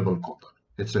commendable conduct,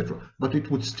 etc. But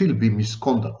it would still be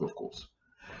misconduct, of course.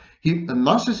 A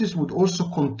narcissist would also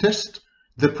contest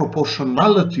the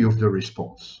proportionality of the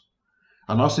response.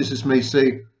 A narcissist may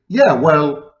say, yeah,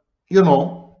 well, you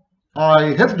know,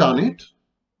 I have done it,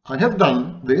 I have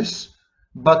done this,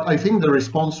 but I think the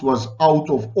response was out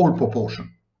of all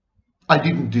proportion. I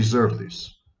didn't deserve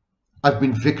this. I've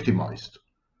been victimized.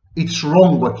 It's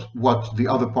wrong what the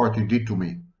other party did to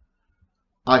me.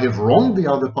 I have wronged the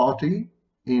other party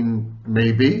in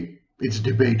maybe, it's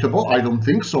debatable, I don't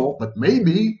think so, but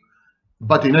maybe.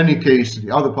 But in any case,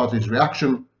 the other party's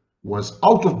reaction was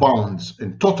out of bounds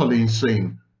and totally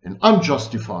insane and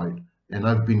unjustified, and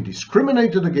I've been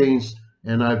discriminated against,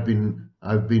 and I've been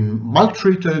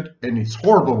maltreated, and it's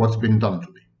horrible what's been done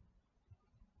to me.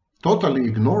 Totally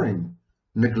ignoring,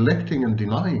 neglecting, and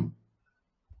denying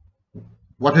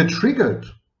what had triggered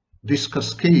this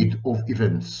cascade of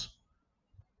events.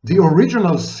 The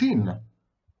original sin,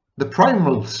 the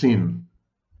primal sin,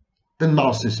 the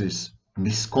narcissist's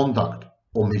misconduct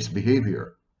or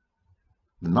misbehavior.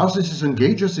 The narcissist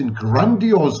engages in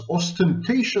grandiose,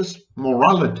 ostentatious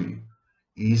morality.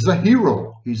 He's a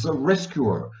hero, he's a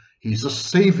rescuer, he's a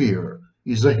savior,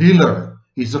 he's a healer,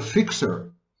 he's a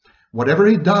fixer. Whatever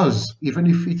he does, even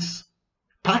if it's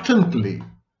patently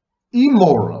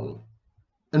immoral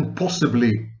and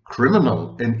possibly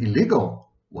criminal and illegal,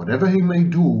 whatever he may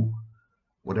do,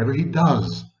 whatever he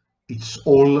does, it's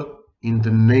all in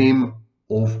the name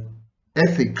of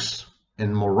ethics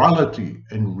and morality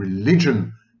and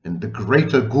religion and the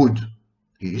greater good.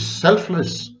 He is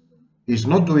selfless. He's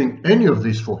not doing any of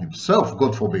this for himself,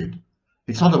 God forbid.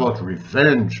 It's not about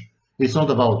revenge. It's not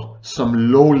about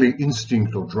some lowly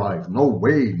instinct or drive. No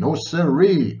way, no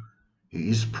siree. He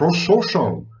is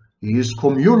pro-social. He is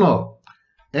communal.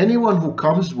 Anyone who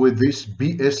comes with these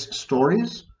BS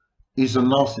stories is a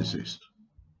narcissist.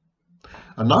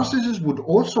 A narcissist would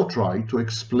also try to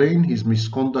explain his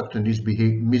misconduct and his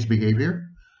misbehavior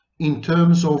in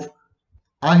terms of,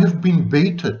 I have been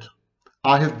baited,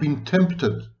 I have been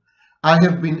tempted, I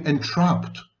have been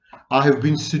entrapped, I have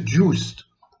been seduced,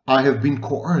 I have been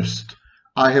coerced,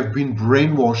 I have been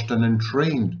brainwashed and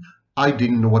entrained, I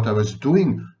didn't know what I was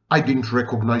doing, I didn't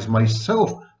recognize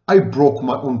myself, I broke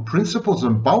my own principles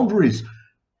and boundaries,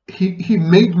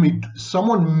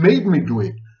 someone made me do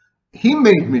it, he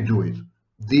made me do it.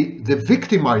 The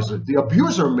victimizer, the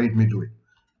abuser made me do it.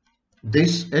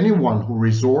 Anyone who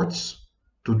resorts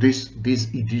to these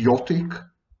idiotic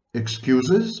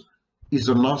excuses is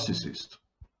a narcissist.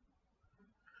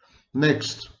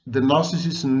 Next, the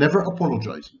narcissist never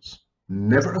apologizes,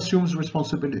 never assumes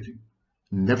responsibility,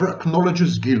 never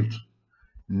acknowledges guilt,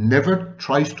 never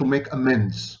tries to make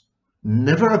amends,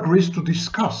 never agrees to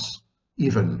discuss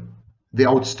even the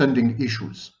outstanding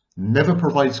issues, never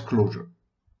provides closure.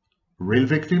 Real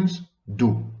victims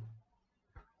do.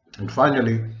 And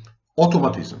finally,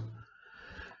 automatism.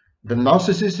 The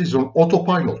narcissist is on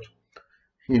autopilot.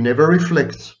 He never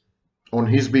reflects on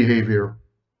his behavior.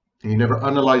 He never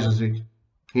analyzes it.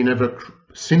 He never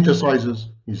synthesizes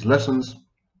his lessons.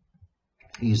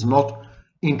 He is not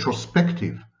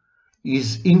introspective. He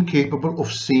is incapable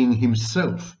of seeing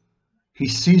himself. He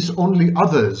sees only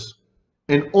others,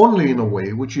 and only in a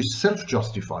way which is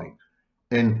self-justifying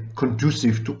and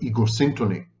conducive to ego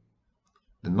syntony.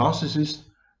 The narcissist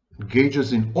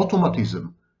engages in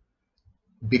automatism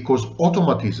because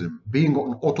automatism, being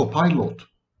on autopilot,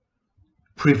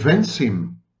 prevents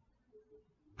him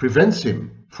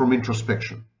from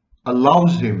introspection,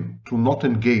 allows him to not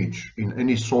engage in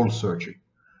any soul searching.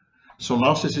 So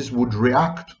narcissists would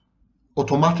react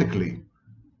automatically.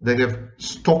 They have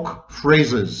stock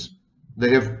phrases,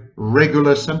 they have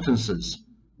regular sentences,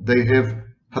 they have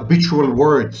habitual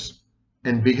words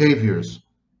and behaviors,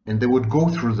 and they would go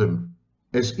through them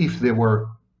as if they were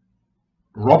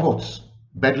robots,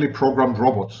 badly programmed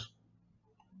robots.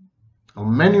 Now,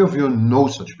 many of you know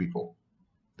such people.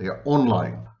 They are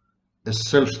online as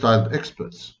self-styled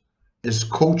experts, as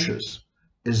coaches,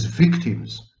 as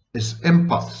victims, as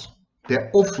empaths.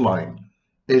 They're offline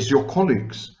as your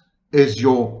colleagues, as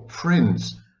your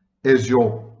friends, as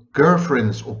your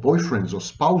girlfriends or boyfriends or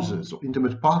spouses or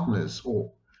intimate partners,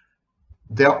 or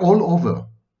they're all over.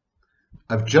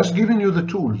 I've just given you the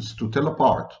tools to tell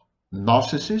apart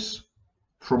narcissists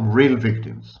from real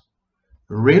victims.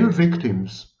 Real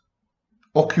victims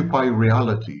occupy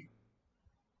reality.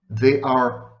 They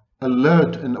are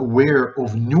alert and aware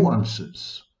of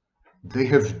nuances. They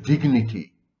have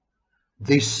dignity.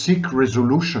 They seek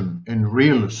resolution and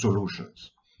real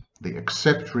solutions. They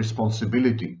accept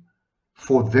responsibility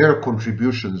for their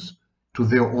contributions to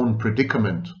their own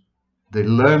predicament. They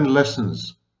learn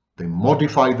lessons. They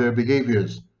modify their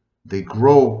behaviors. They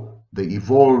grow. They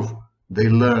evolve. They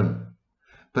learn.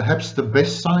 Perhaps the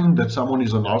best sign that someone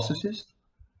is a narcissist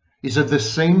is that the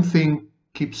same thing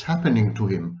keeps happening to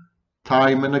him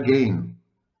time and again.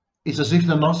 It's as if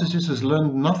the narcissist has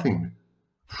learned nothing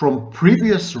from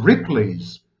previous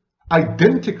replays,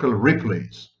 identical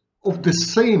replays of the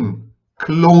same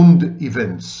cloned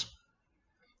events.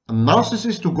 A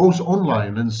narcissist who goes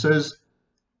online and says,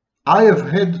 I have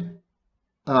had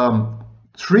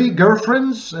 3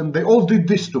 girlfriends and they all did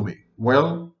this to me.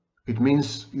 Well, it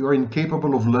means you're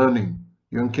incapable of learning,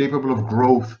 you're incapable of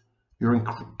growth, you're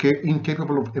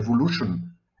incapable of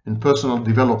evolution and personal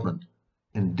development.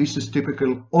 And this is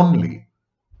typical only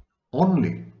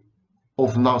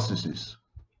of narcissists,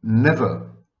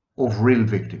 never of real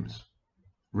victims.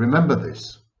 Remember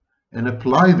this and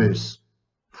apply this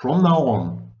from now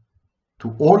on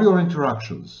to all your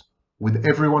interactions with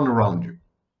everyone around you.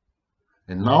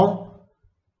 And now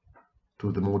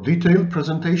to the more detailed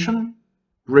presentation,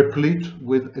 replete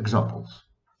with examples.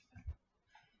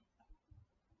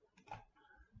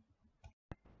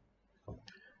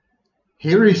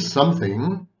 Here is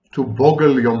something to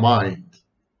boggle your mind.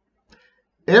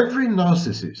 Every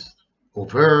narcissist,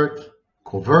 overt,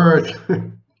 covert,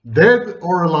 dead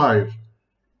or alive,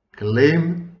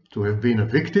 claim to have been a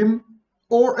victim,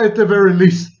 or at the very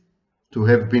least, to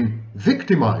have been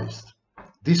victimized,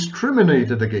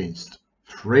 discriminated against,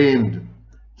 framed,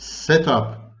 set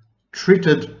up,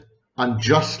 treated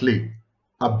unjustly,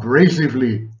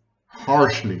 abrasively,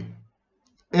 harshly.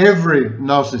 Every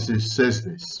narcissist says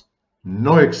this,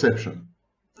 no exception.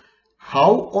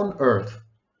 How on earth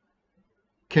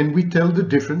can we tell the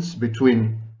difference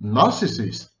between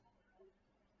narcissists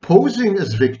posing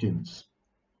as victims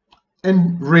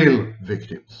and real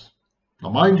victims? Now,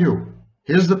 mind you,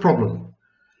 here's the problem.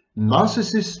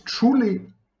 Narcissists truly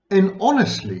and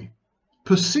honestly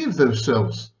perceive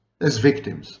themselves as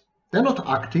victims. They're not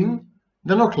acting,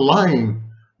 they're not lying,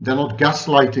 they're not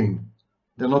gaslighting,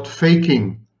 they're not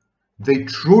faking. They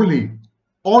truly,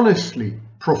 honestly,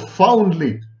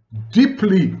 profoundly,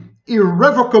 deeply,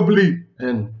 irrevocably,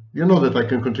 and you know that I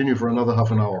can continue for another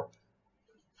half an hour,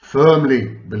 firmly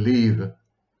believe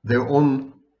their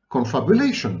own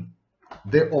confabulation,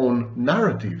 their own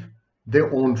narrative,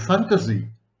 their own fantasy,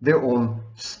 their own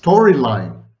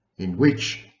storyline in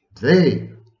which they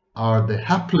are the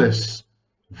hapless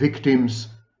victims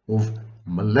of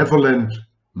malevolent,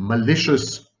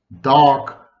 malicious,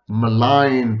 dark,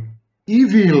 malign,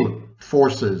 evil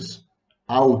forces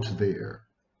out there.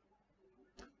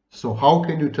 So how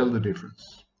can you tell the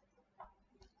difference?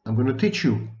 I'm going to teach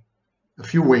you a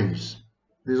few ways.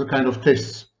 These are kind of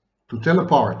tests to tell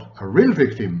apart a real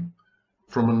victim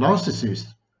from a narcissist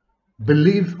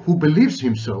who believes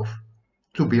himself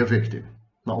to be a victim.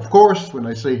 Now, of course, when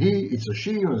I say he, it's a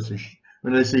she.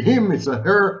 When I say him, it's a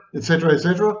her, etc.,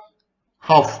 etc.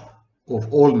 Half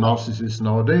of all narcissists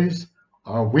nowadays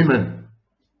are women.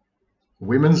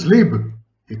 Women's lib,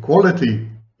 equality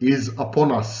is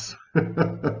upon us.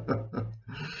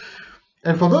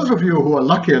 And for those of you who are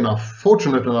lucky enough,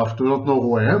 fortunate enough to not know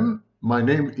who I am, my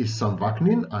name is Sam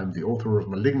Vaknin. I'm the author of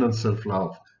Malignant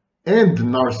Self-Love and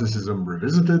Narcissism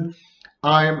Revisited.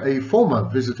 I am a former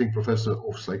visiting professor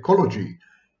of psychology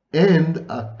and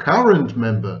a current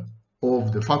member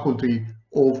of the faculty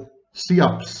of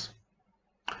SIAPS.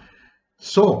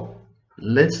 So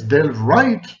let's delve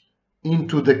right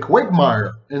into the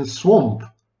quagmire and swamp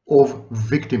of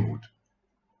victimhood.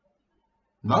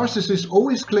 Narcissists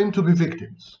always claim to be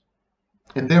victims,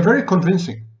 and they're very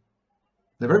convincing.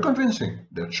 They're very convincing.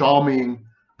 They're charming,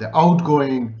 they're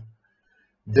outgoing,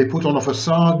 they put on a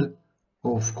facade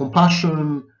of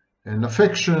compassion and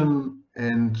affection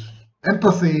and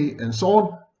empathy and so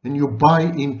on, and you buy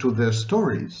into their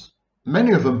stories.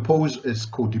 Many of them pose as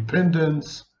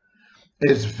codependents,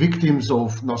 as victims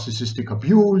of narcissistic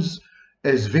abuse,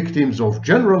 as victims of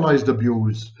generalized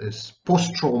abuse, as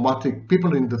post-traumatic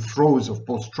people in the throes of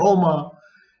post-trauma.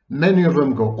 Many of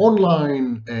them go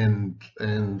online and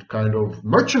kind of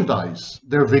merchandise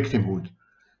their victimhood.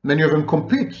 Many of them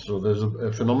compete, so there's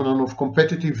a phenomenon of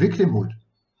competitive victimhood.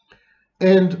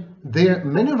 And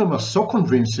many of them are so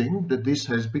convincing that this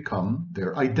has become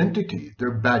their identity,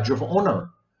 their badge of honor.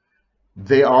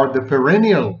 They are the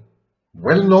perennial,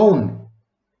 well-known,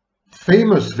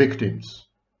 famous victims,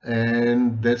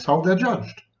 and that's how they're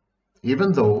judged,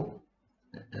 even though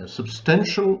a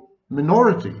substantial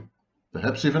minority,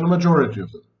 perhaps even a majority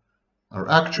of them, are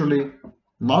actually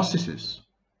narcissists,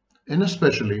 and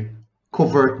especially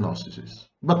covert narcissists,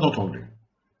 but not only.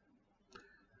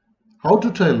 How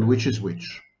to tell which is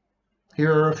which?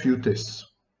 Here are a few tests.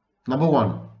 Number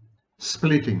one,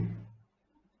 splitting.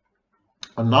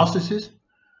 A narcissist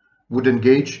would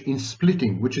engage in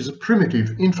splitting, which is a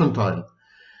primitive, infantile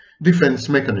defense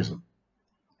mechanism.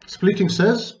 Splitting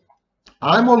says,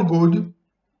 I'm all good,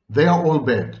 they are all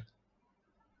bad.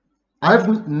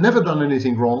 I've never done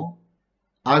anything wrong.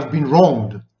 I've been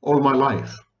wronged all my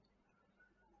life.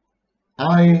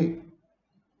 Having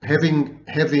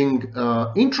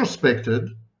introspected,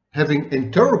 having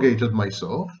interrogated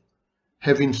myself,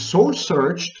 having soul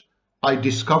searched, I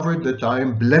discovered that I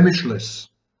am blemishless.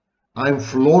 I am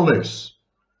flawless.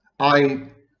 I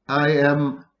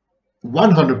am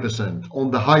 100%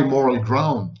 on the high moral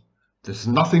ground. There's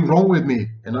nothing wrong with me,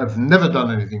 and I've never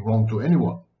done anything wrong to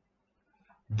anyone.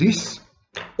 This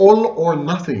all or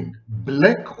nothing,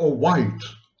 black or white,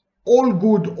 all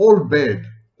good, all bad,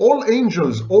 all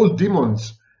angels, all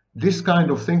demons, this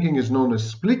kind of thinking is known as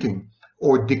splitting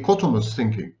or dichotomous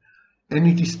thinking, and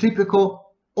it is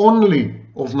typical only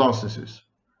of narcissists.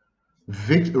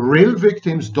 Real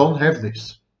victims don't have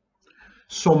this.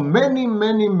 So many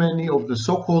of the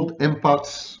so-called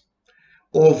empaths,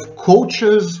 of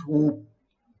coaches who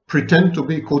pretend to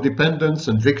be codependents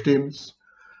and victims,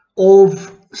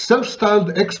 of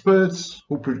self-styled experts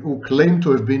who claim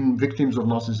to have been victims of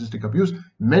narcissistic abuse,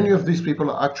 many of these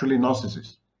people are actually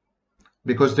narcissists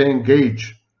because they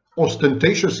engage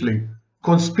ostentatiously,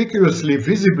 conspicuously,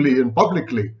 visibly, and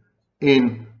publicly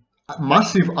in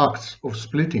massive acts of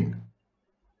splitting.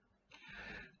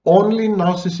 Only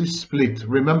narcissists split,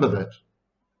 remember that.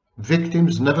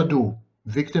 Victims never do.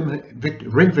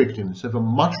 Real victims have a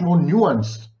much more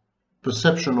nuanced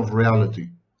perception of reality.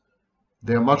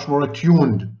 They are much more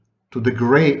attuned to the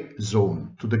gray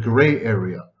zone, to the gray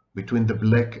area between the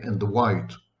black and the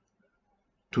white,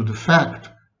 to the fact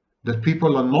that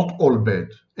people are not all bad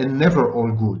and never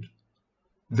all good,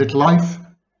 that life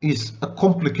is a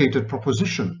complicated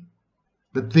proposition,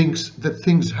 that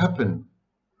things happen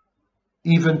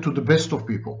even to the best of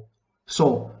people.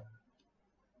 So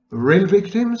real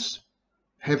victims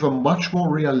have a much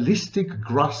more realistic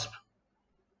grasp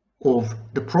of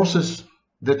the process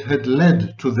that had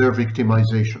led to their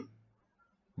victimization.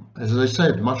 As I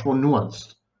said, much more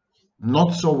nuanced.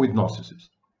 Not so with narcissists.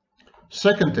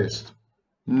 Second test,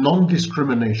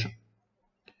 non-discrimination.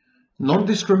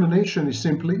 Non-discrimination is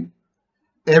simply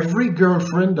every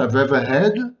girlfriend I've ever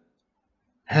had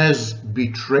has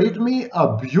betrayed me,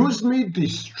 abused me,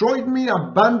 destroyed me,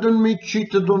 abandoned me,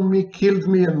 cheated on me, killed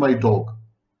me and my dog.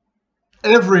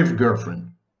 Every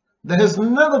girlfriend. There has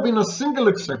never been a single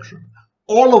exception.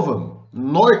 All of them,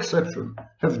 no exception,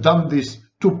 have done this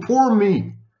to poor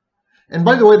me. And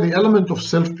by the way, the element of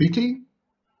self-pity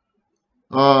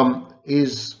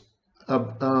is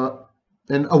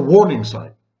a warning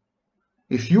sign.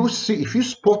 If you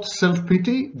spot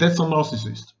self-pity, that's a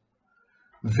narcissist.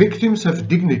 Victims have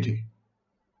dignity.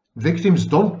 Victims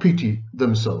don't pity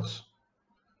themselves.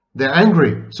 They're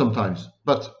angry sometimes,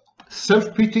 but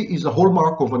self-pity is a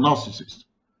hallmark of a narcissist,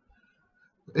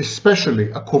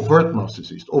 especially a covert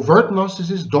narcissist. Overt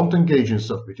narcissists don't engage in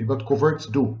self-pity, but coverts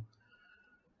do.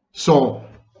 So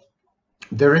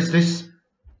there is this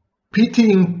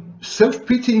pitying,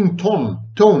 self-pitying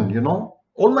tone, you know.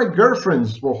 All my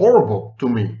girlfriends were horrible to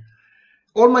me.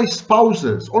 All my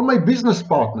spouses, all my business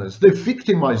partners, they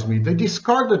victimized me, they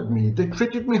discarded me, they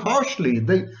treated me harshly,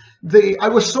 I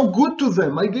was so good to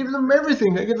them, I gave them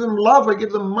everything, I gave them love, I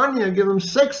gave them money, I gave them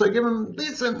sex, I gave them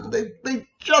this, and they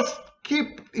just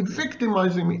keep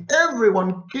victimizing me.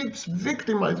 Everyone keeps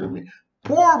victimizing me.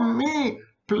 Poor me,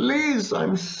 please,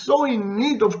 I'm so in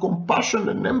need of compassion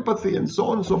and empathy and so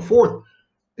on and so forth.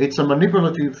 It's a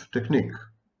manipulative technique,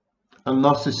 a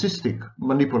narcissistic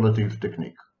manipulative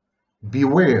technique.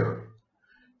 Beware,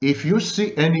 if you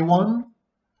see anyone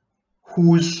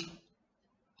whose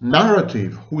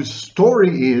narrative, whose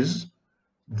story is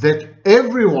that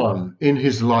everyone in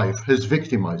his life has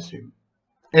victimized him,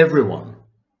 everyone,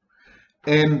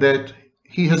 and that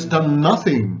he has done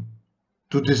nothing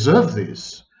to deserve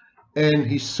this, and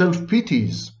he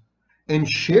self-pities and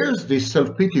shares this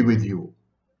self-pity with you,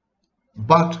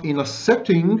 but in a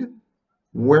setting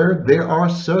where there are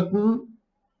certain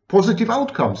positive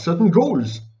outcomes, certain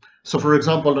goals. So for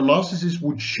example, a narcissist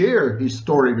would share his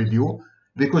story with you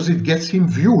because it gets him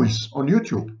views on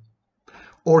YouTube.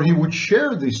 Or he would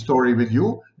share this story with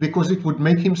you because it would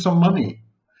make him some money.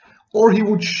 Or he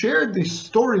would share this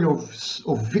story of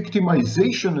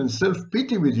victimization and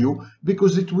self-pity with you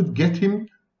because it would get him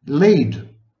laid.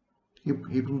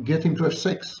 It would get him to have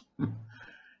sex.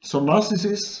 So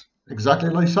narcissists, exactly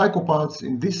like psychopaths,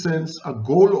 in this sense, are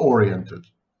goal-oriented.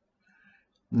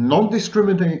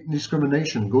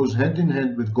 Non-discrimination goes hand in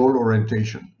hand with goal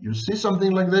orientation. You see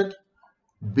something like that?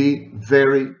 Be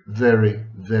very, very,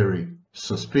 very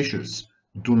suspicious.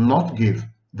 Do not give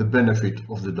the benefit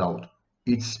of the doubt.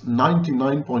 It's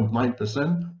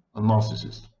 99.9% a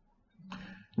narcissist.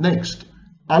 Next,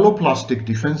 alloplastic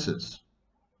defenses.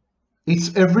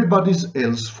 It's everybody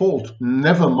else's fault,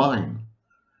 never mine.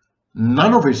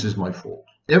 None of this is my fault.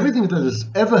 Everything that has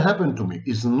ever happened to me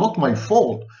is not my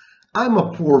fault. I'm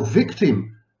a poor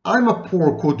victim. I'm a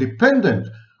poor codependent.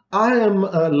 I am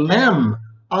a lamb.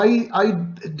 I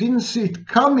didn't see it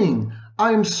coming.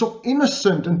 I am so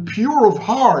innocent and pure of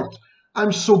heart.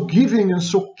 I'm so giving and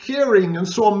so caring and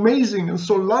so amazing and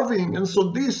so loving and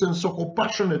so this and so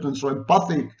compassionate and so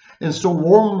empathic and so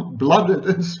warm-blooded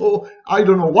and so I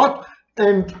don't know what.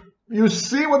 And you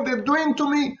see what they're doing to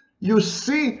me? You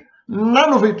see,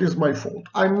 none of it is my fault.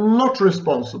 I'm not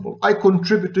responsible. I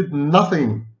contributed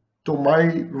nothing to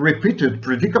my repeated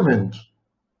predicament.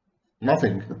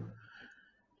 Nothing.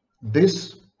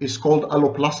 This is called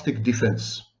alloplastic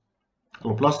defense.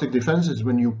 Alloplastic defense is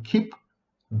when you keep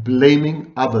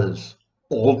blaming others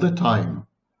all the time,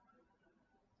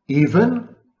 even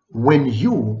when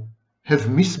you have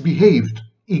misbehaved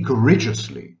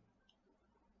egregiously,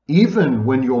 even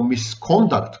when your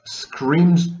misconduct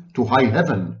screams to high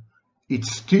heaven,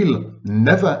 it's still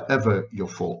never ever your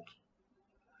fault.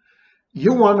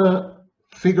 You want to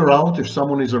figure out if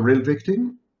someone is a real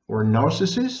victim or a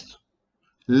narcissist?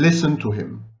 Listen to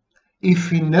him. If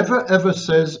he never ever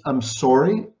says, I'm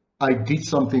sorry, I did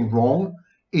something wrong,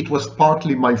 it was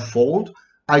partly my fault,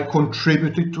 I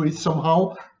contributed to it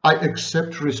somehow, I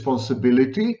accept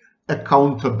responsibility,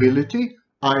 accountability,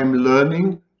 I am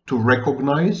learning to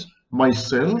recognize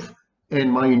myself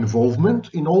and my involvement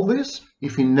in all this.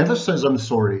 If he never says, I'm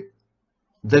sorry,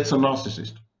 that's a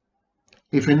narcissist.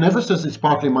 If he never says it's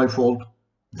partly my fault,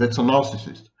 that's a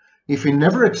narcissist. If he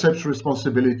never accepts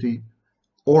responsibility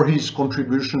or his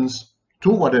contributions to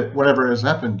whatever has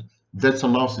happened, that's a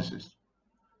narcissist.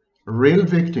 Real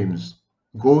victims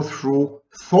go through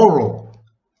thorough,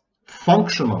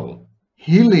 functional,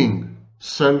 healing,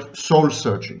 soul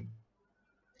searching.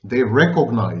 They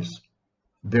recognize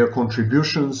their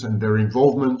contributions and their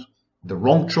involvement, the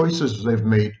wrong choices they've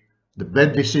made, the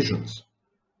bad decisions,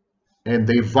 and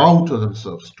they vow to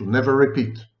themselves to never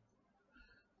repeat.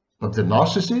 But the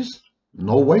narcissist,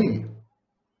 no way.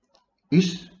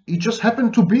 He just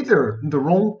happened to be there in the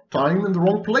wrong time, in the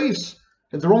wrong place.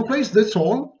 At the wrong place, that's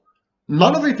all.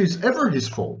 None of it is ever his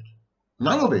fault.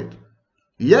 None of it.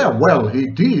 Yeah, well, he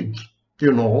did,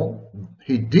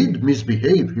 he did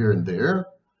misbehave here and there.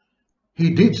 He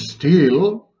did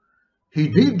steal. He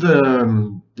did,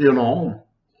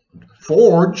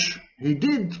 forge. He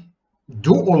did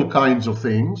do all kinds of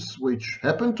things, which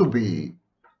happen to be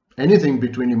anything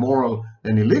between immoral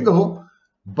and illegal,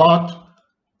 but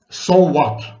so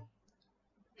what?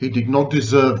 He did not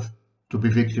deserve to be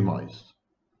victimized.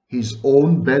 His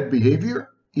own bad behavior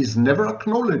is never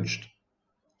acknowledged,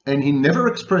 and he never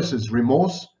expresses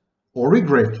remorse or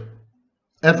regret,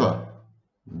 ever.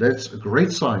 That's a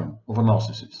great sign of a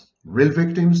narcissist. Real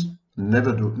victims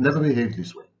never behave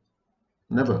this way.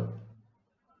 Never.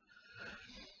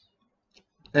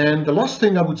 And the last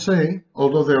thing I would say,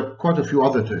 although there are quite a few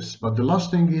other tests, but the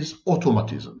last thing is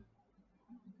automatism.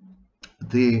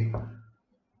 The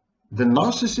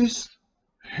narcissist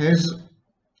has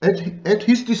at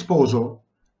his disposal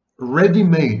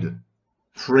ready-made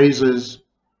phrases,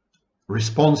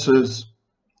 responses,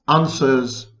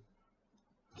 answers,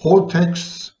 whole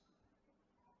texts,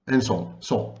 and so on.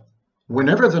 So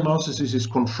whenever the narcissist is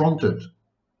confronted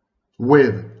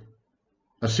with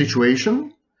a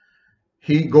situation,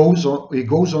 he goes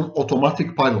on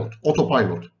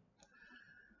autopilot.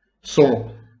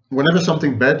 So whenever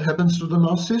something bad happens to the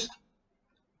narcissist,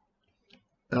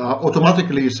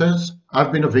 automatically he says,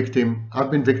 I've been a victim,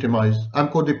 I've been victimized, I'm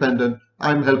codependent,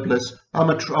 I'm helpless, I'm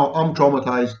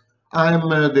traumatized,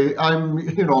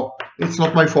 it's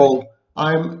not my fault,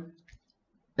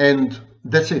 and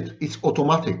that's it. It's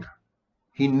automatic.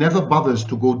 He never bothers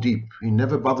to go deep. He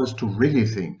never bothers to really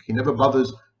think. He never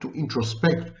bothers to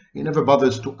introspect. He never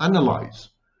bothers to analyze.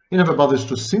 He never bothers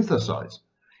to synthesize.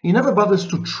 He never bothers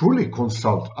to truly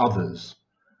consult others.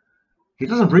 He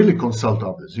doesn't really consult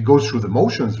others. He goes through the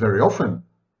motions very often,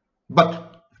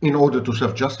 but in order to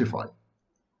self-justify.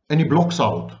 And he blocks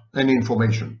out any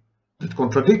information that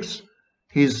contradicts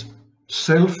his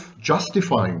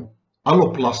self-justifying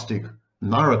alloplastic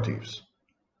narratives.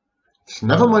 It's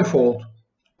never my fault.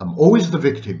 I'm always the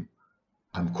victim.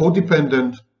 I'm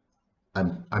codependent.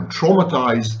 I'm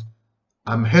traumatized.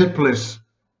 I'm helpless.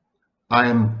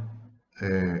 And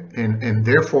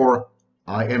therefore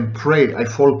I am prey. I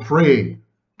fall prey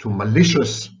to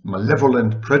malicious,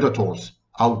 malevolent predators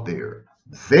out there.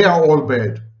 They are all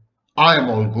bad. I am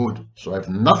all good. So I have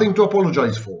nothing to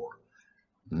apologize for.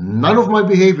 None of my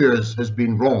behaviors has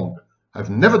been wrong. I've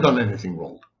never done anything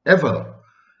wrong, ever.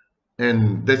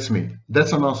 And that's me.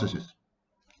 That's a narcissist.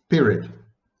 Period.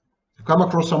 You come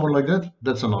across someone like that,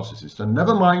 that's a narcissist. And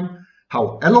never mind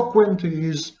how eloquent he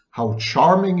is, how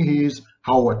charming he is,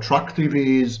 how attractive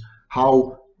he is,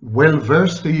 how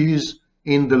well-versed he is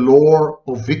in the lore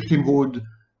of victimhood,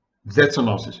 that's a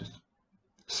narcissist.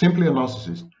 Simply a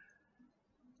narcissist.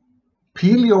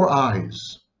 Peel your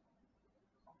eyes.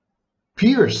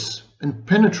 Pierce and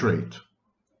penetrate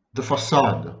the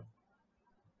facade.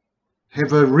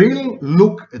 Have a real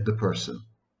look at the person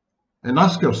and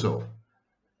ask yourself,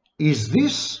 is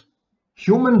this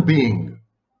human being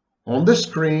on the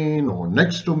screen or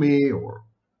next to me or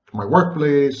my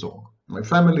workplace or my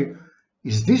family,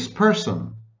 is this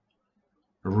person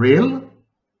real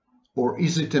or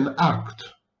is it an act?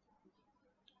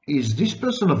 Is this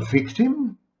person a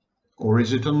victim or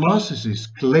is it a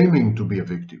narcissist claiming to be a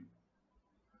victim?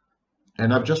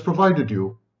 And I've just provided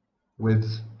you with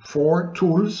 4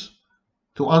 tools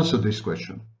to answer this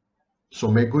question. So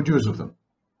make good use of them.